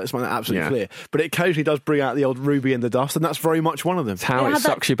hell site. It's absolutely clear. But it occasionally does bring out the old Ruby in the dust, and that's very much one of them. It's how it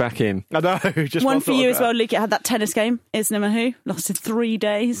sucks you back in. I know. Just one for you as well, Luke. It had that tennis game, Isnama Who, lasted 3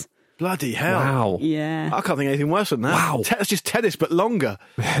 days. Bloody hell. Wow. Yeah. I can't think of anything worse than that. Wow. It's just tennis, but longer.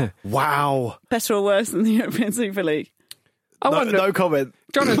 Wow. Better or worse than the European Super League? No comment.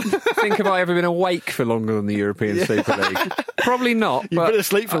 trying to think, have I ever been awake for longer than the European Super League? Probably not. You've been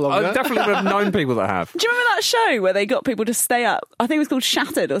asleep for longer. I definitely would have known people that have. Do you remember that show where they got people to stay up? I think it was called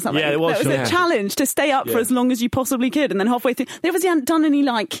Shattered or something. Yeah, it was. It was a challenge to stay up for as long as you possibly could, and then halfway through, they obviously hadn't done any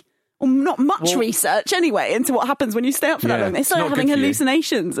or not much research anyway into what happens when you stay up for that long. They started having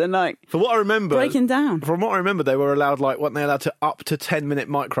hallucinations and from what I remember, breaking down. From what I remember, they were allowed weren't they allowed to up to 10-minute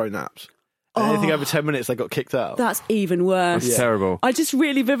micro naps? Anything over 10 minutes, they got kicked out. That's even worse. That's terrible. I just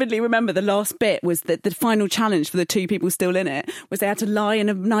really vividly remember the last bit was that the final challenge for the two people still in it was they had to lie in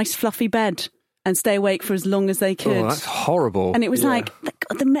a nice fluffy bed and stay awake for as long as they could. Oh, that's horrible. And it was the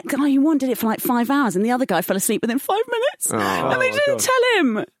guy who won did it for 5 hours and the other guy fell asleep within 5 minutes. And they didn't tell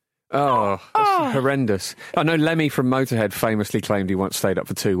him. Oh, that's horrendous. I know Lemmy from Motorhead famously claimed he once stayed up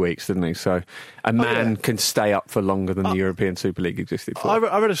for 2 weeks, didn't he? So a man can stay up for longer than the European Super League existed for. I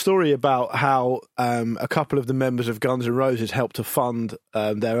read a story about how a couple of the members of Guns N' Roses helped to fund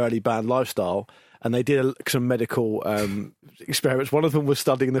their early band lifestyle, and they did some medical experiments. One of them was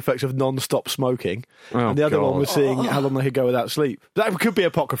studying the effects of non-stop smoking, and the other one was seeing how long they could go without sleep. That could be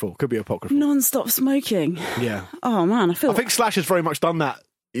apocryphal. Non-stop smoking. Yeah. Oh, man, I think Slash has very much done that.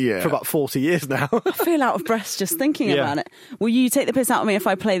 For about 40 years now. I feel out of breath just thinking about it. Will you take the piss out of me if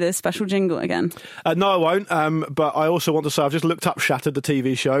I play the special jingle again? No, I won't. But I also want to say I've just looked up Shattered, the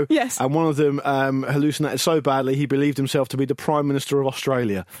TV show. Yes. And one of them hallucinated so badly he believed himself to be the Prime Minister of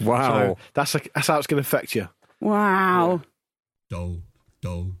Australia. Wow. So that's how it's going to affect you. Wow. Too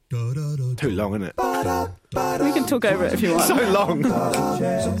long, isn't it? We can talk over it if you want. So long.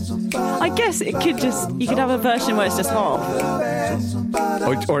 I guess you could have a version where it's just half.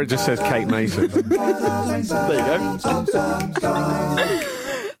 Or it just says Kate Mason. There you go.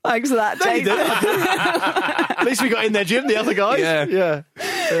 Thanks for that, Jake. At least we got in there, Jim, the other guys. Yeah.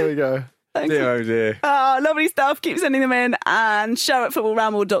 There we go. Oh dear. Oh, lovely stuff. Keep sending them in. And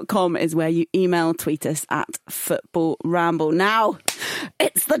show@footballramble.com is where you email, tweet us at Football Ramble. Now,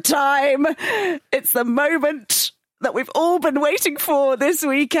 it's the time. It's the moment that we've all been waiting for this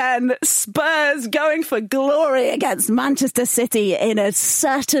weekend. Spurs going for glory against Manchester City in a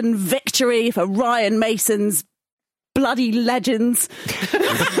certain victory for Ryan Mason's bloody legends.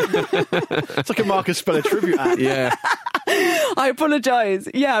 It's like a Marcus Speller tribute act. Yeah. I apologise.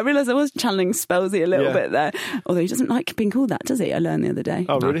 Yeah, I realised I was channeling Spelsy a little bit there. Although he doesn't like being called that, does he? I learned the other day.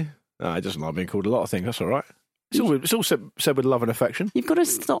 Oh, really? No, he doesn't like being called a lot of things. That's all right. It's all said with love and affection. You've got to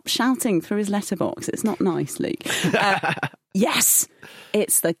stop shouting through his letterbox. It's not nice, Luke. Yes,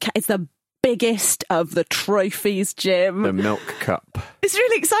 it's the biggest of the trophies, Jim. The Milk Cup. It's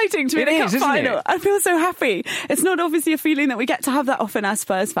really exciting to be in a cup final. I feel so happy. It's not obviously a feeling that we get to have that often as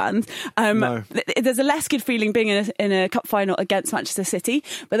Spurs fans. No. There's a less good feeling being in a cup final against Manchester City,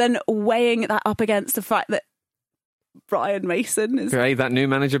 but then weighing that up against the fact that Ryan Mason is... Hey, that new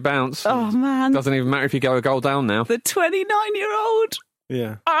manager bounce. Oh, man. Doesn't even matter if you go a goal down now. The 29-year-old.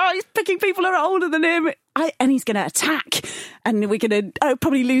 Yeah. Oh, he's picking people who are older than him. And he's going to attack. And we're going to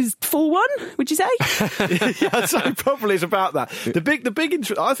probably lose 4-1, would you say? Yeah, so probably it's about that.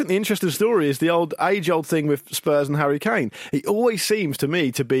 I think the interesting story is the age-old thing with Spurs and Harry Kane. He always seems to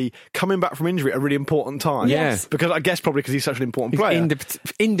me to be coming back from injury at a really important time. Yes. Because I guess probably because he's such an important player.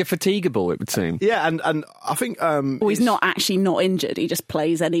 Indefatigable, it would seem. Yeah, and I think... he's not actually not injured. He just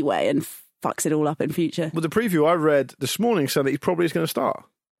plays anyway and fucks it all up in future. Well, the preview I read this morning said that he probably is going to start.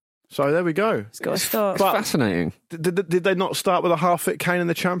 So there we go. He's got to start. It's fascinating. Did they not start with a half-fit Kane in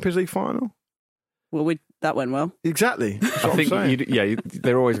the Champions League final? Well, that went well. Exactly. I think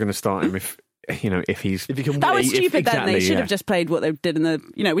they're always going to start him if he can. That was stupid. Then they should have just played what they did in the.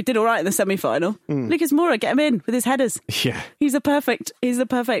 We did all right in the semi-final. Lucas Moura, get him in with his headers. Yeah, he's the perfect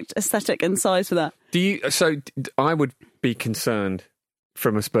aesthetic and size for that. So I would be concerned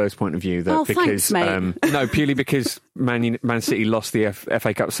from a Spurs point of view that because thanks, mate. Purely because Man City lost the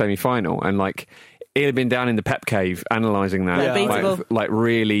FA Cup semi-final and he'd have been down in the Pep cave analysing that.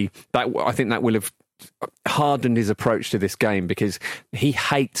 Really, I think that will have hardened his approach to this game because he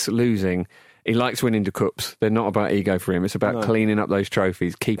hates losing. He likes winning the cups. They're not about ego for him. It's about cleaning up those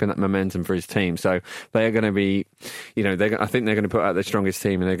trophies, keeping that momentum for his team. So they are going to be, I think they're going to put out their strongest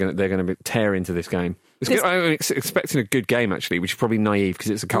team and they're going to tear into this game. I'm expecting a good game, actually, which is probably naive because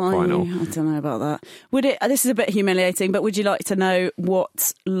it's a cup final. I don't know about that. This is a bit humiliating, but would you like to know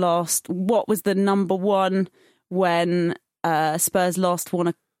what was the number one when Spurs last won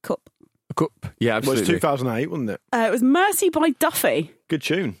a cup? A cup? Yeah, absolutely. Well, it was 2008, wasn't it? It was Mercy by Duffy. Good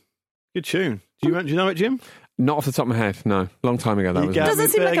tune. Do you know it, Jim? Not off the top of my head, no. Long time ago, that was. Doesn't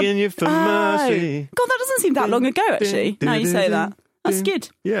seem like you for mercy. God, that doesn't seem that long ago, actually. Now you say that. That's good.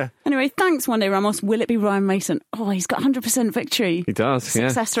 Yeah. Anyway, thanks, One Day Ramos. Will it be Ryan Mason? Oh, he's got 100% victory. He does,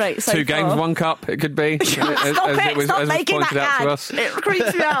 Success rate so 2 games, far. 1 cup, it could be. Stop making pointed that out to gag. us. It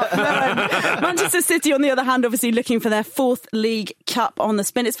creeps me out. No. Manchester City, on the other hand, obviously looking for their 4th League Cup on the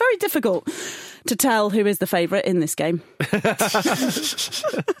spin. It's very difficult to tell who is the favourite in this game.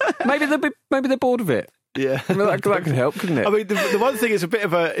 Maybe they're bored of it. Yeah, I mean, that could help, couldn't it? I mean, the one thing is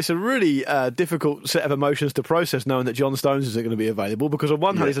it's a really difficult set of emotions to process, knowing that John Stones isn't going to be available. Because on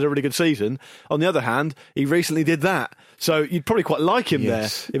one hand, he's had a really good season. On the other hand, he recently did that, so you'd probably quite like him there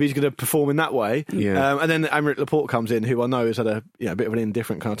if he's going to perform in that way. Yeah. And then Aymeric Laporte comes in, who I know has had a bit of an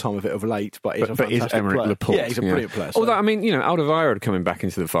indifferent kind of time of it of late, but he's a fantastic Aymeric player. Laporte. Yeah, he's a brilliant player. So. Although, I mean, Alderweireld coming back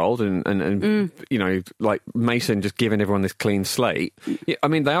into the fold, and like Mason just giving everyone this clean slate. I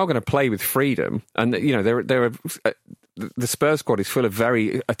mean, they are going to play with freedom, and there are. The Spurs squad is full of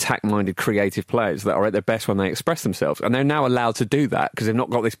very attack-minded, creative players that are at their best when they express themselves, and they're now allowed to do that because they've not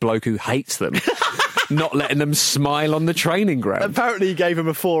got this bloke who hates them. Not letting them smile on the training ground. Apparently he gave him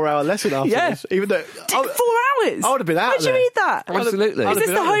a 4-hour lesson afterwards. Even though 4 hours? I would have been out Where'd you read that? Absolutely. Is this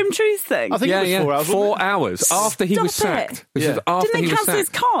the home truth thing? I think it was 4 hours. 4 hours after he was sacked. Which is after Didn't he they was cancel his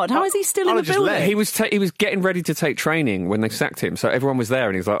sacked. card? How is he still in the building? He was getting ready to take training when they sacked him, so everyone was there,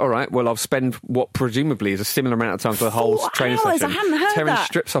 and he's like, all right, well, I'll spend what presumably is a similar amount of time for the whole 4 training hours? session. I hadn't heard tearing that.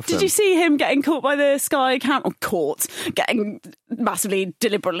 strips off Did them. you see him getting caught by the Sky Cam? Or caught, getting massively,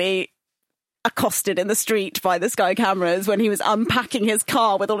 deliberately accosted in the street by the Sky cameras when he was unpacking his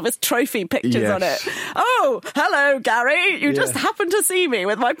car with all of his trophy pictures on it. Oh, hello, Gary. You just happened to see me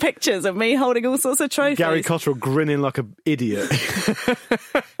with my pictures of me holding all sorts of trophies. Gary Cottrell grinning like an idiot.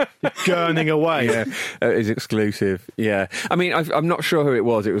 Gurning away. Yeah, it's exclusive. Yeah. I mean, I'm not sure who it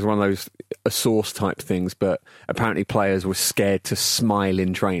was. It was one of those a source type things, but apparently players were scared to smile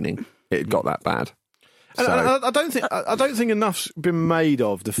in training. It got that bad. And I don't think enough's been made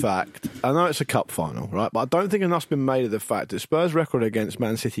of the fact. I know it's a cup final, right? But I don't think enough's been made of the fact that Spurs' record against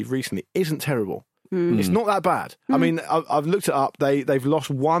Man City recently isn't terrible. It's not that bad. I mean, I've looked it up. They've lost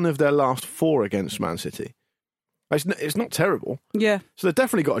 1 of their last 4 against Man City. It's not terrible. Yeah. So they've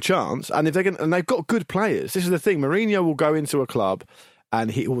definitely got a chance. And if and they've got good players. This is the thing. Mourinho will go into a club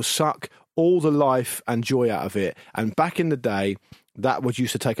and he will suck all the life and joy out of it. And back in the day, that would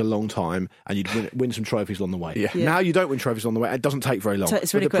used to take a long time, and you'd win some trophies along the way. Yeah. Now you don't win trophies along the way. It doesn't take very long. So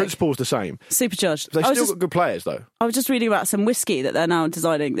it's really but the quick. principle's the same. Supercharged. They've still got good players, though. I was just reading about some whiskey that they're now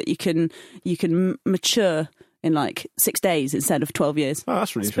designing that you can mature in like 6 days instead of 12 years. Oh,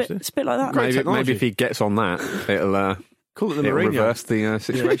 that's really interesting. It's a bit like that. Maybe if he gets on that, it'll call it the it'll Mourinho. reverse the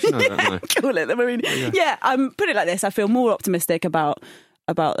situation. I don't know. Call it the Mourinho. Yeah, put it like this. I feel more optimistic about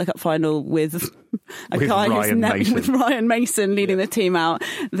the cup final with a guy with Ryan Mason leading the team out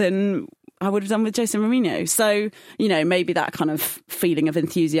than I would have done with Jose Mourinho. So, maybe that kind of feeling of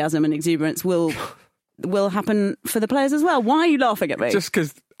enthusiasm and exuberance will happen for the players as well. Why are you laughing at me? Just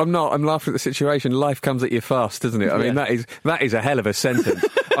because I'm laughing at the situation. Life comes at you fast, doesn't it? I mean, that is a hell of a sentence.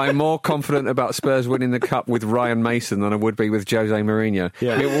 I'm more confident about Spurs winning the cup with Ryan Mason than I would be with Jose Mourinho.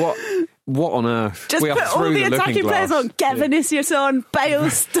 Yeah. I mean, what on earth? Just we are put all through the attacking looking players glass. on. Get Vinicius on. Bale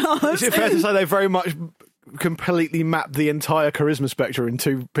starts. Is it fair to say they very much completely mapped the entire charisma spectrum in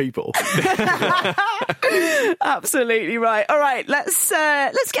 2 people? Absolutely right. All right, let's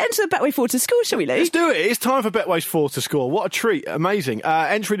get into the Betway 4 to score, shall we, Lee? Let's do it. It's time for Betway's 4 to score. What a treat. Amazing.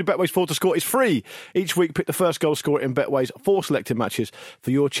 Entry to Betway's 4 to score is free. Each week, pick the first goal scorer in Betway's 4 selected matches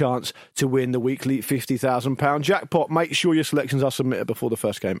for your chance to win the weekly £50,000 jackpot. Make sure your selections are submitted before the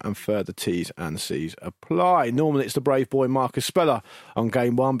first game and further T's and C's apply. Normally, it's the brave boy Marcus Speller on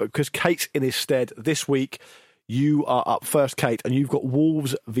game 1, but because Kate's in his stead this week, you are up first, Kate, and you've got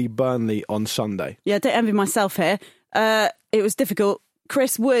Wolves v Burnley on Sunday. Yeah, don't envy myself here. It was difficult.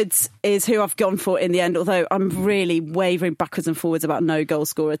 Chris Woods is who I've gone for in the end, although I'm really wavering backwards and forwards about no goal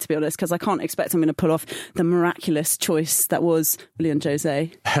scorer, to be honest, because I can't expect I'm going to pull off the miraculous choice that was Willian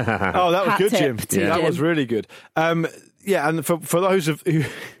Jose. Oh, that was good, Jim. Yeah, that was really good. Yeah, and for those of who...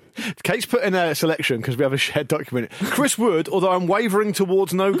 Kate's put in a selection because we have a shared document. Chris Wood, although I'm wavering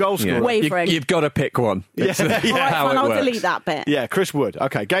towards no goal scorer. Yeah. Wavering. You've got to pick one. Yeah. All right, fine, I'll delete that bit. Yeah, Chris Wood.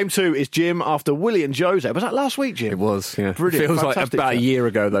 Okay, game 2 is Jim after Willian Jose. Was that last week, Jim? It was, yeah. Brilliant. Feels Fantastic, like about a year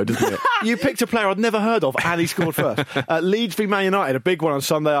ago, though, doesn't it? You picked a player I'd never heard of and he scored first. Leeds v Man United, a big one on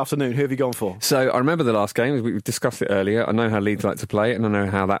Sunday afternoon. Who have you gone for? So I remember the last game. We discussed it earlier. I know how Leeds like to play, and I know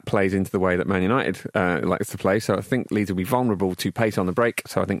how that plays into the way that Man United likes to play. So I think Leeds will be vulnerable to pace on the break.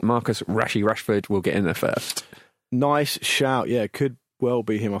 So I think Marcus Rashford will get in there first. Nice shout. Yeah, could well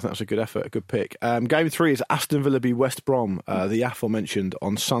be him. I think that's a good effort, a good pick. Game 3 is Aston Villa v West Brom, the aforementioned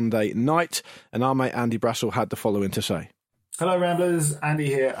on Sunday night. And our mate Andy Brassel had the following to say. Hello Ramblers, Andy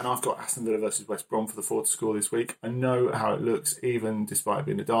here, and I've got Aston Villa versus West Brom for the 4 to score this week. I know how it looks, even despite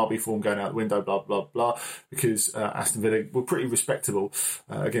being a derby, form going out the window, blah, blah, blah, because Aston Villa were pretty respectable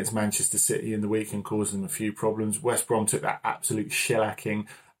against Manchester City in the week and caused them a few problems. West Brom took that absolute shellacking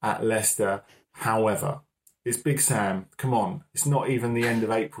at Leicester. However, it's Big Sam. Come on, it's not even the end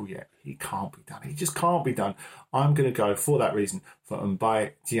of April yet. He can't be done. He just can't be done. I'm going to go, for that reason, for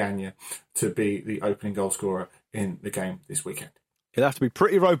Mbaye Diagne to be the opening goal scorer in the game this weekend. He'll have to be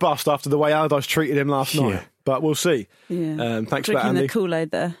pretty robust after the way Allardyce treated him last night. But we'll see. Yeah. Thanks for that, Andy. Drinking the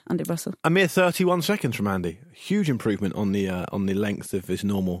Kool-Aid there, Andy Russell. A mere 31 seconds from Andy. Huge improvement on the length of his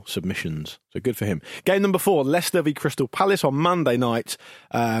normal submissions. So good for him. Game number 4, Leicester v Crystal Palace on Monday night.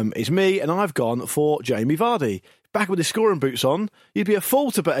 Is me, and I've gone for Jamie Vardy. Back with his scoring boots on, you'd be a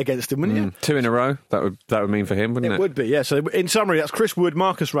fool to bet against him, wouldn't you? 2 in a row. That would mean for him, wouldn't it? It would be, yeah. So in summary, that's Chris Wood,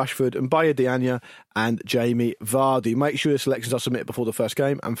 Marcus Rashford, Mbaye Diagne and Jamie Vardy. Make sure your selections are submitted before the first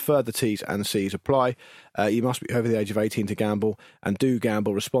game, and further T's and C's apply. You must be over the age of 18 to gamble, and do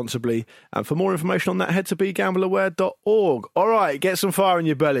gamble responsibly. And for more information on that, head to begambleaware.org. All right, get some fire in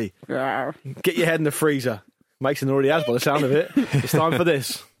your belly. Get your head in the freezer. Mason already has by the sound of it. It's time for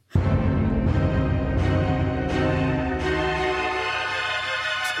this.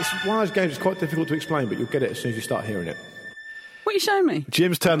 It's one of those games that's quite difficult to explain, but you'll get it as soon as you start hearing it. What are you showing me?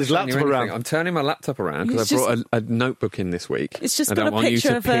 Jim's turned his laptop around. I'm turning my laptop around because I brought a notebook in this week. It's just I got don't a want picture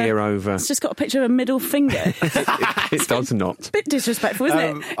you to of peer over. It's just got a picture of a middle finger. It does not. A bit disrespectful,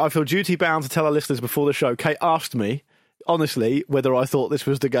 isn't it? I feel duty bound to tell our listeners before the show. Kate asked me, honestly, whether I thought this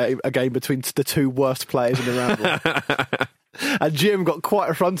was a game between the two worst players in the Ramble. And Jim got quite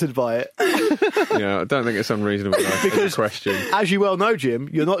affronted by it. Yeah, I don't think it's unreasonable because question. As you well know, Jim,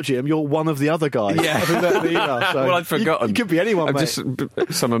 you're not Jim, you're one of the other guys. Yeah. Well, I'd forgotten. You could be anyone, I'm mate. just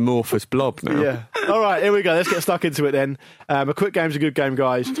some amorphous blob now. Yeah. All right, here we go. Let's get stuck into it then. A quick game's a good game,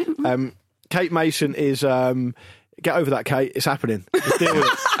 guys. Kate Mason is... get over that, Kate. It's happening. Just deal with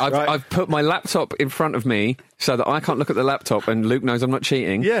it. I've put my laptop in front of me so that I can't look at the laptop and Luke knows I'm not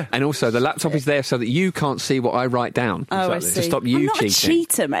cheating. Yeah. And also the laptop is there so that you can't see what I write down. Oh, I see. To stop you I'm not cheating. a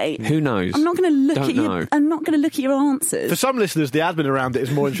cheater, mate. Who knows? I'm not going to look Don't at know. you. I'm not going to look at your answers. For some listeners, the admin around it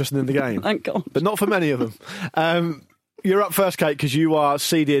is more interesting than the game. Thank God. But not for many of them. You're up first, Kate, because you are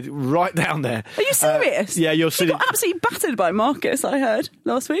seeded right down there. Are you serious? Yeah, you're You seeded. got absolutely battered by Marcus, I heard,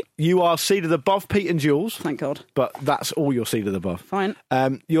 last week. You are seeded above Pete and Jules. Thank God. But that's all you're seeded above. Fine.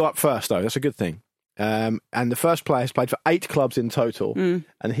 You're up first, though. That's a good thing. And the first player has played for 8 clubs in total,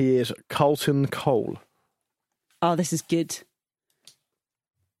 and he is Carlton Cole. Oh, this is good.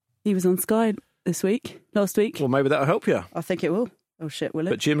 He was on Sky last week. Well, maybe that'll help you. I think it will. Oh, shit, will it?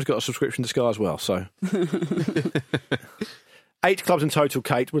 But Jim's got a subscription to Sky as well, so... 8 clubs in total,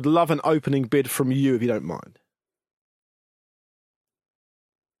 Kate. Would love an opening bid from you, if you don't mind.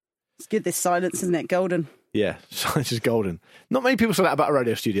 It's good, this silence, isn't it? Golden. Yeah, silence is golden. Not many people say that about a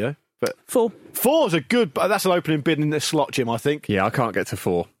radio studio, but... 4. 4 is a good... That's an opening bid in this slot, Jim, I think. Yeah, I can't get to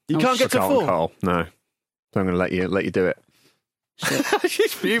 4. You can't get to Carlton 4? Cole. No. So I'm going to let you do it.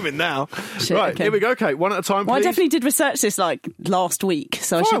 She's fuming now. Shit, right, okay. here we go, Kate. One at a time, please. Well, I definitely did research this last week.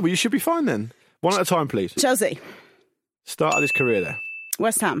 So Well, you should be fine then. One at a time, please. Chelsea. Start of his career there.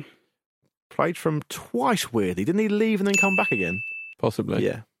 West Ham. Played from twice, weirdly. Didn't he leave and then come back again? Possibly.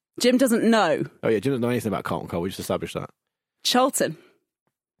 Yeah. Jim doesn't know. Oh, yeah, Jim doesn't know anything about Carlton Cole. We just established that. Charlton.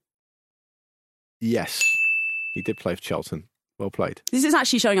 Yes. He did play for Charlton. Well played. This is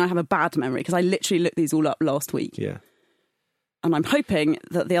actually showing I have a bad memory because I literally looked these all up last week. Yeah. And I'm hoping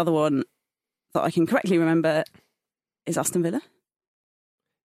that the other one that I can correctly remember is Aston Villa.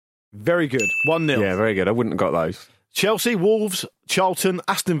 Very good. 1-0. Yeah, very good. I wouldn't have got those. Chelsea, Wolves, Charlton,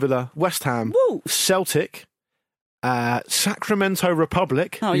 Aston Villa, West Ham, Wolves. Celtic, Sacramento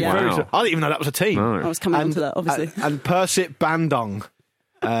Republic. Oh, yeah. Wow. I didn't even know that was a team. No. I was coming on to that, obviously. And Persit Bandung,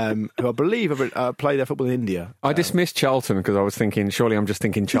 who I believe play their football in India. I dismissed Charlton because I was thinking, surely I'm just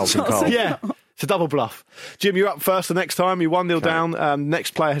thinking Charlton Cole. Yeah, it's a double bluff. Jim, you're up first the next time. You're 1-0 down.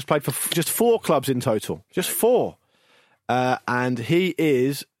 Next player has played for just 4 clubs in total. Just 4. And he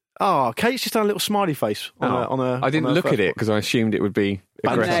is... Oh, Kate's just done a little smiley face on a I didn't look at it because I assumed it would be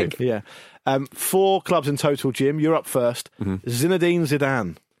aggressive. Yeah. 4 clubs in total, Jim. You're up first. Zinedine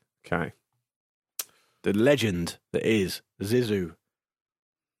Zidane. Okay. The legend that is Zizou.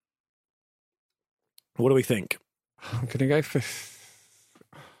 What do we think? I'm going to go for...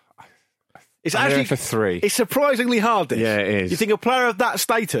 It's I'm actually going for 3. It's surprisingly hard, this. Yeah, it is. You think a player of that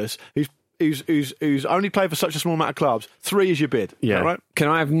status who's only played for such a small amount of clubs, 3 is your bid. Yeah. Is that right? Can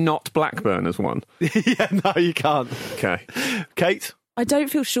I have not Blackburn as one? Yeah, no, you can't. Okay. Kate? I don't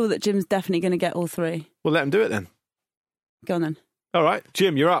feel sure that Jim's definitely going to get all 3. Well, let him do it then. Go on then. All right,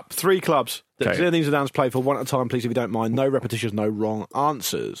 Jim, you're up. 3 clubs. Okay. Zinedine Zidane's played for, one at a time, please, if you don't mind. No repetitions, no wrong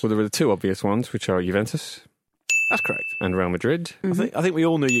answers. Well, there were the 2 obvious ones, which are Juventus That's correct. and Real Madrid. Mm-hmm. I think we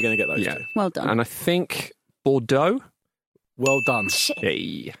all knew you were going to get those Yeah. two. Well done. And I think Bordeaux. Well done.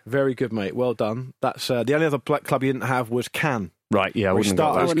 Hey. Very good, mate. Well done. That's the only other club you didn't have was Cannes. Right, yeah, I Where he wouldn't have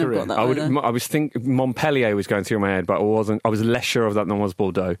got started that. his wouldn't have career. got that. I was thinking Montpellier was going through my head, but I was less sure of that than was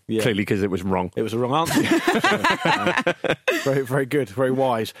Bordeaux. Yeah. Clearly, because it was wrong. It was a wrong answer. Very, very good. Very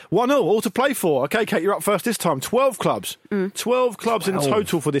wise. 1-0, all to play for. Okay, Kate, you're up first this time. 12 clubs. 12 clubs in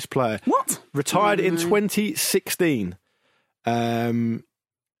total for this player. What? Retired in 2016. And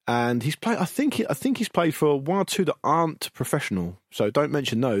he's played. I think he's played for 1 or 2 that aren't professional. So don't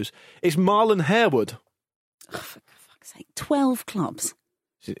mention those. It's Marlon Harewood. Oh, for fuck's sake. 12 clubs.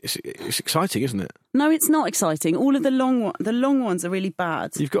 It's exciting, isn't it? No, it's not exciting. All of the long ones are really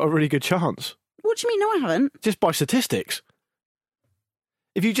bad. You've got a really good chance. What do you mean? No, I haven't. Just by statistics.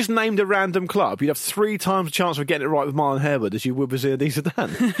 If you just named a random club, you'd have 3 times the chance of getting it right with Marlon Harewood as you would with Zinedine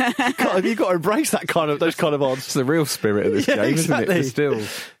Zidane. You've got to embrace those kind of odds. It's the real spirit of this game, exactly. isn't it? But still.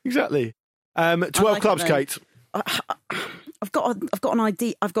 Exactly. 12 like clubs, it, though. Kate. I've got an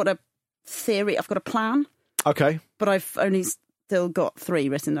idea. I've got a theory. I've got a plan. Okay. But I've only still got 3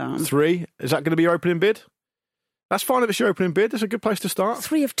 written down. 3. Is that going to be your opening bid? That's fine if it's your opening bid. That's a good place to start.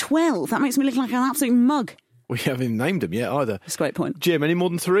 3 of 12. That makes me look like an absolute mug. We haven't even named them yet either. That's a great point. Jim, any more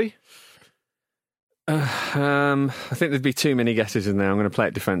than 3? I think there'd be too many guesses in there. I'm going to play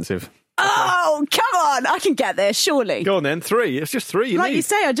it defensive. Oh, come on. I can get there, surely. Go on then. 3. It's just 3 Like need. you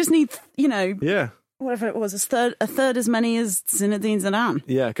say, I just need, Yeah. whatever it was, a third as many as Zinedine Zidane.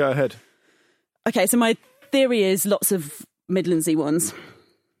 Yeah, go ahead. Okay, so my theory is lots of Midlandsy ones.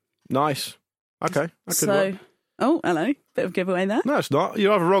 Nice. Okay. That could So, work. oh, hello. Bit of giveaway there. No, it's not.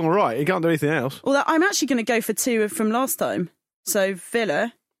 You're either wrong or right. You can't do anything else. Well, I'm actually going to go for 2 from last time. So,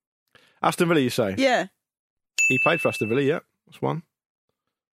 Villa. Aston Villa, you say? Yeah. He played for Aston Villa, yeah. That's 1.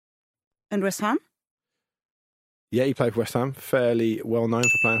 And West Ham. Yeah, he played for West Ham. Fairly well known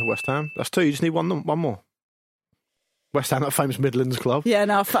for playing for West Ham. That's 2. You just need one more. West Ham, that famous Midlands club. Yeah,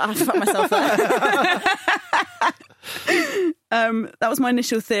 no, I fucked myself there. That was my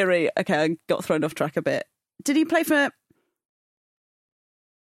initial theory. Okay, I got thrown off track a bit. Did he play for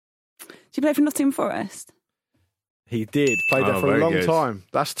Nottingham Forest? He did. Played there for a long time.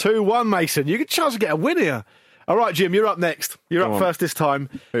 That's 2-1, Mason. You get a chance to get a win here. All right, Jim, you're up next. You're up first this time.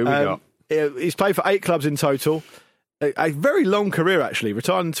 Who we got? He's played for 8 clubs in total. A very long career, actually.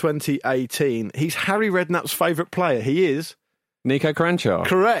 Retired in 2018. He's Harry Redknapp's favourite player. He is... Nico Kranjčar.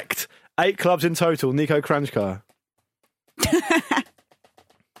 Correct. 8 clubs in total. Nico Kranjčar.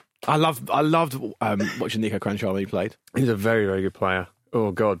 I loved watching Nico Kranjčar when he played. He's a very, very good player.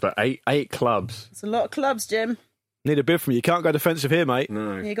 Oh, God, but 8 clubs. It's a lot of clubs, Jim. Need a bid from you. You can't go defensive here, mate.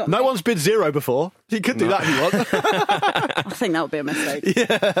 No. You got No me. one's bid 0 before. You could do that if you want. I think that would be a mistake.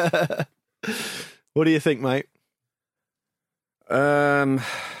 Yeah. What do you think, mate? I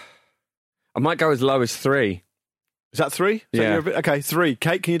might go as low as 3. Is that 3? Yeah. Okay, 3.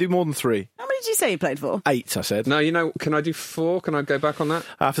 Kate, can you do more than 3? How many did you say you played for? 8, I said. No, can I do 4? Can I go back on that?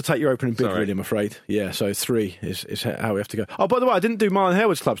 I have to take your opening bid, Sorry. really, I'm afraid. Yeah, so 3 is how we have to go. Oh, by the way, I didn't do Marlon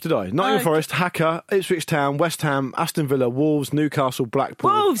Harewood's clubs, did I? Nottingham Forest, Hacker, Ipswich Town, West Ham, Aston Villa, Wolves, Newcastle,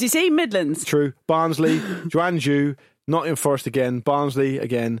 Blackpool. Wolves, you see? Midlands. True. Barnsley, Juanju, Nottingham Forest again, Barnsley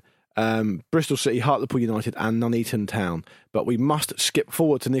again, Bristol City, Hartlepool United and Nuneaton Town. But we must skip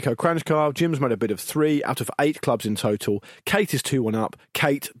forward to Nico Kranjčar. Jim's made a bid of 3 out of 8 clubs in total. Kate is 2-1 up.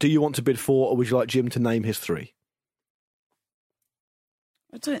 Kate, do you want to bid 4 or would you like Jim to name his 3?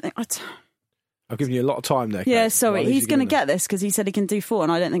 I don't think... I've given you a lot of time there, Kate. Yeah, sorry. Well, He's going to get this because he said he can do 4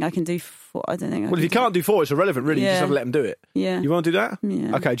 and I don't think I can do 4. I don't think. Well, if you can't do 4, it's irrelevant, really. You Yeah. just have to let him do it. Yeah. You want to do that?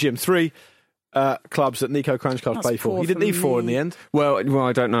 Yeah. Okay, Jim, 3 clubs that Nico Kranjčar's That's played for. 4 You didn't from need 4 in me. the end. Well,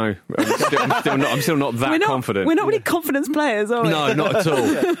 I don't know. I'm still not that confident. We're not really confidence players, are we? No, not at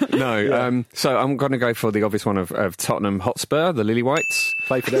all. No. So I'm going to go for the obvious one of Tottenham Hotspur, the Lily Whites.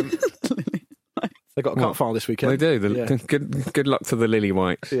 Play for them. They got a cup final this weekend. They do. Yeah. Good luck to the Lily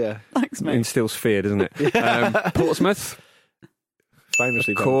Whites. Yeah. Thanks, mate. Instills fear, doesn't it? Portsmouth,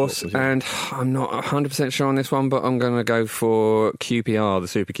 Famously of done course. Portsmouth, yeah. And I'm not 100% sure on this one, but I'm going to go for QPR, the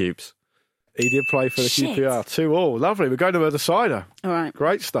Super Cubes. He did play for the Shit. QPR. 2-2. Lovely. We're going to the decider. All right.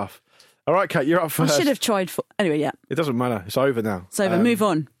 Great stuff. All right, Kate, you're up I first. should have tried for... Anyway, yeah. It doesn't matter. It's over now. It's over. Move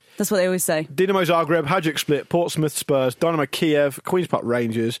on. That's what they always say. Dinamo Zagreb, Hajduk Split, Portsmouth Spurs, Dynamo Kiev, Queen's Park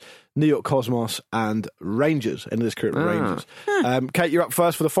Rangers, New York Cosmos and Rangers. End of this career with Rangers. Kate, you're up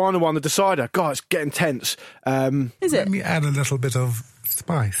first for the final one, the decider. God, it's getting tense. Is it? Let me add a little bit of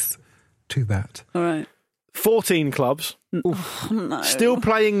spice to that. All right. 14 clubs. Oh, no. Still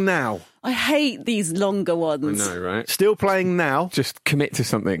playing now. I hate these longer ones. I know, right? Still playing now. Just commit to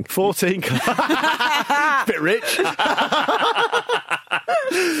something. 14 clubs. Bit rich.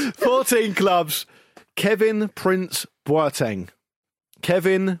 14 clubs. Kevin Prince Boateng.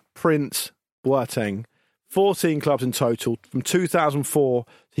 Kevin Prince Boateng. 14 clubs in total from 2004.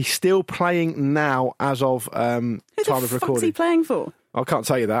 He's still playing now as of time Who the of fuck's recording. he playing for? I can't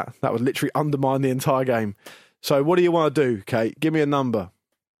tell you that. That would literally undermine the entire game. So what do you want to do, Kate? Give me a number.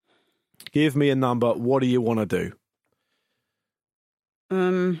 Give me a number. What do you want to do?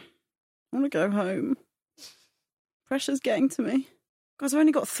 I want to go home. Pressure's getting to me. Guys, I've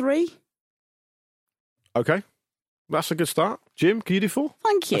only got 3. Okay. That's a good start. Jim, can you do 4?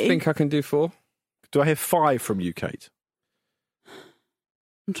 Thank you. I think I can do 4. Do I hear 5 from you, Kate?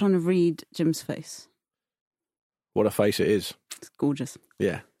 I'm trying to read Jim's face. What a face it is. It's gorgeous.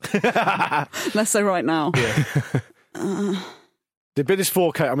 Yeah. Less so right now. Yeah. The bid is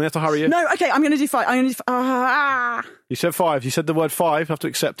 4, Kate. I'm going to have to hurry you. No, okay, I'm going to do 5. I'm going to do You said 5. You said the word 5. You have to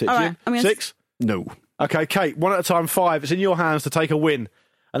accept it. All Jim, right, I'm gonna 6? No. Okay, Kate, one at a time, 5. It's in your hands to take a win.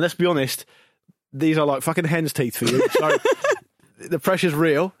 And let's be honest, these are like fucking hen's teeth for you. So the pressure's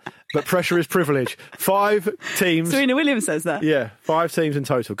real, but pressure is privilege. 5 teams. Serena Williams says that. Yeah, 5 teams in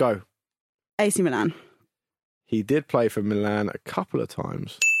total. Go. AC Milan. He did play for Milan a couple of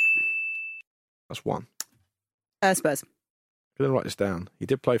times. That's 1. Spurs. I'm going to write this down. He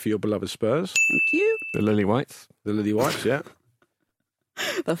did play for your beloved Spurs. Thank you. The Lily Whites. The Lily Whites, yeah.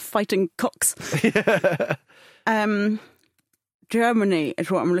 The fighting cocks. Germany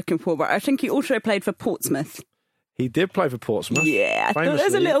is what I'm looking for, but I think he also played for Portsmouth. He did play for Portsmouth. Yeah, I thought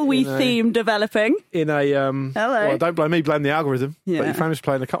there's a little wee theme developing. In a Hello. Well, don't blame me, blame the algorithm. Yeah. But he famously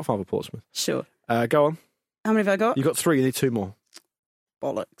played in the cup final for Portsmouth. Sure. Go on. How many have I got? You got 3. You need 2 more.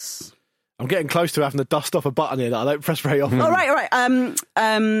 Bollocks. I'm getting close to having to dust off a button here that I don't press very often. All right.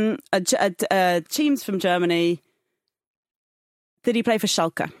 Teams from Germany. Did he play for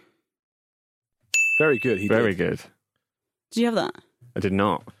Schalke? Very good. He Very did. good. Do you have that? I did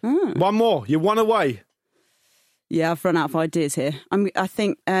not. One more. You're 1 away. Yeah, I've run out of ideas here. I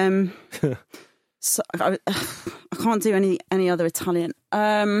think so, I can't do any other Italian.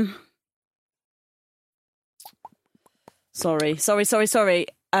 Sorry.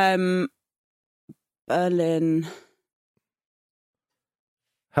 Berlin.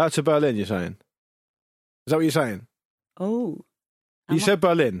 Hertha Berlin, you're saying? Is that what you're saying? Oh. You said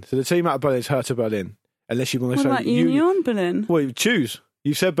Berlin. So the team out of Berlin is Hertha Berlin. Unless you want to What say... about Union Berlin? Well, you choose.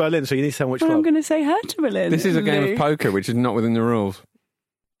 You said Berlin, so you need to tell which Well, club. I'm going to say Hertha Berlin. This is a game of poker, which is not within the rules.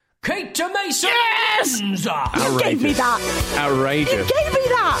 Kate Mason! Yes! You gave me that. Outrageous. You gave me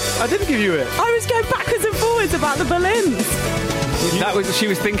that. I didn't give you it. I was going backwards and forwards about the Berlins. She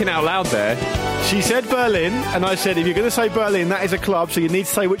was thinking out loud there. She said Berlin, and I said, if you're going to say Berlin, that is a club, so you need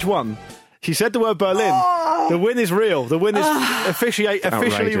to say which one. She said the word Berlin. Oh. The win is real. The win is officially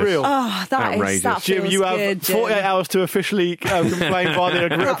Outrageous. real. Oh, that Jim, feels you have good, Jim. 48 hours to officially complain via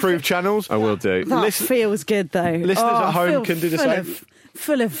the approved channons. I will do. That feels good, though. Listeners at home can do the same.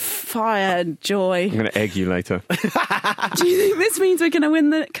 Full of fire and joy. I'm going to egg you later. Do you think this means we're going to win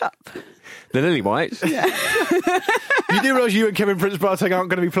the cup? The Lily Whites? Yeah. You do realise you and Kevin Prince Boateng aren't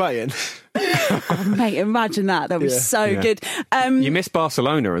going to be playing? Oh, mate, imagine that. That was so good. You missed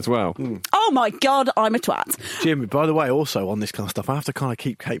Barcelona as well. Oh, my God, I'm a twat. Jim, by the way, also on this kind of stuff, I have to kind of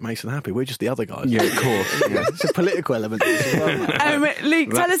keep Kate Mason happy. We're just the other guys. Yeah, of course. Yeah. It's a political element.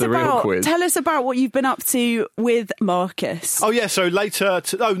 Luke, tell us about what you've been up to with Marcus. Oh, yeah, so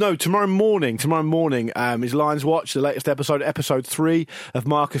tomorrow morning is Lions Watch, the latest episode 3 of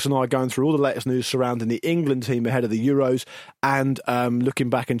Marcus and I going through all the latest news surrounding the England team ahead of the Euros and looking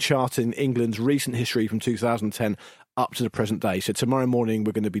back and charting England's recent history from 2010 up to the present day. So tomorrow morning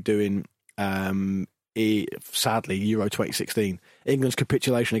we're going to be doing, sadly, Euro 2016, England's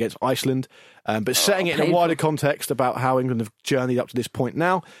capitulation against Iceland, but setting it in a wider context about how England have journeyed up to this point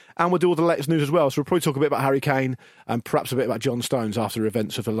now. And we'll do all the latest news as well. So we'll probably talk a bit about Harry Kane and perhaps a bit about John Stones after the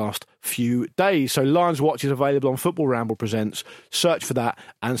events of the last few days. So Lions Watch is available on Football Ramble Presents. Search for that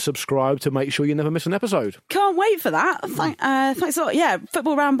and subscribe to make sure you never miss an episode. Can't wait for that. Thanks a lot. Yeah,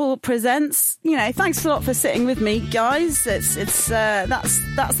 Football Ramble Presents. Thanks a lot for sitting with me, guys. That's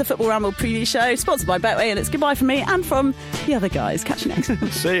the Football Ramble preview show, sponsored by Betway, and it's goodbye from me and from the other guys. Catch you next.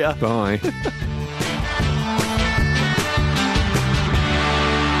 See ya. Bye.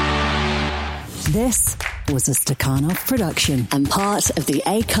 This was a Stakhanov production and part of the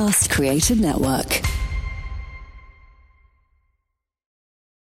Acast Creative Network.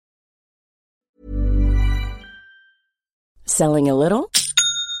 Selling a little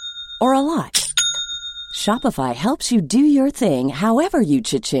or a lot? Shopify helps you do your thing however you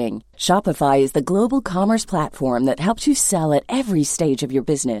cha-ching. Shopify is the global commerce platform that helps you sell at every stage of your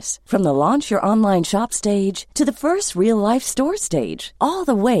business. From the launch your online shop stage to the first real-life store stage, all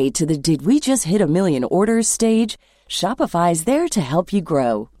the way to the did we just hit a million orders stage. Shopify is there to help you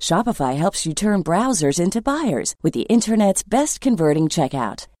grow. Shopify helps you turn browsers into buyers with the internet's best converting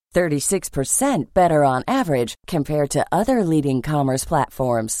checkout. 36% better on average compared to other leading commerce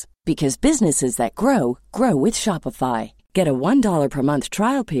platforms. Because businesses that grow, grow with Shopify. Get a $1 per month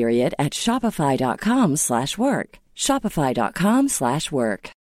trial period at shopify.com/work.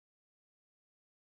 Shopify.com/work.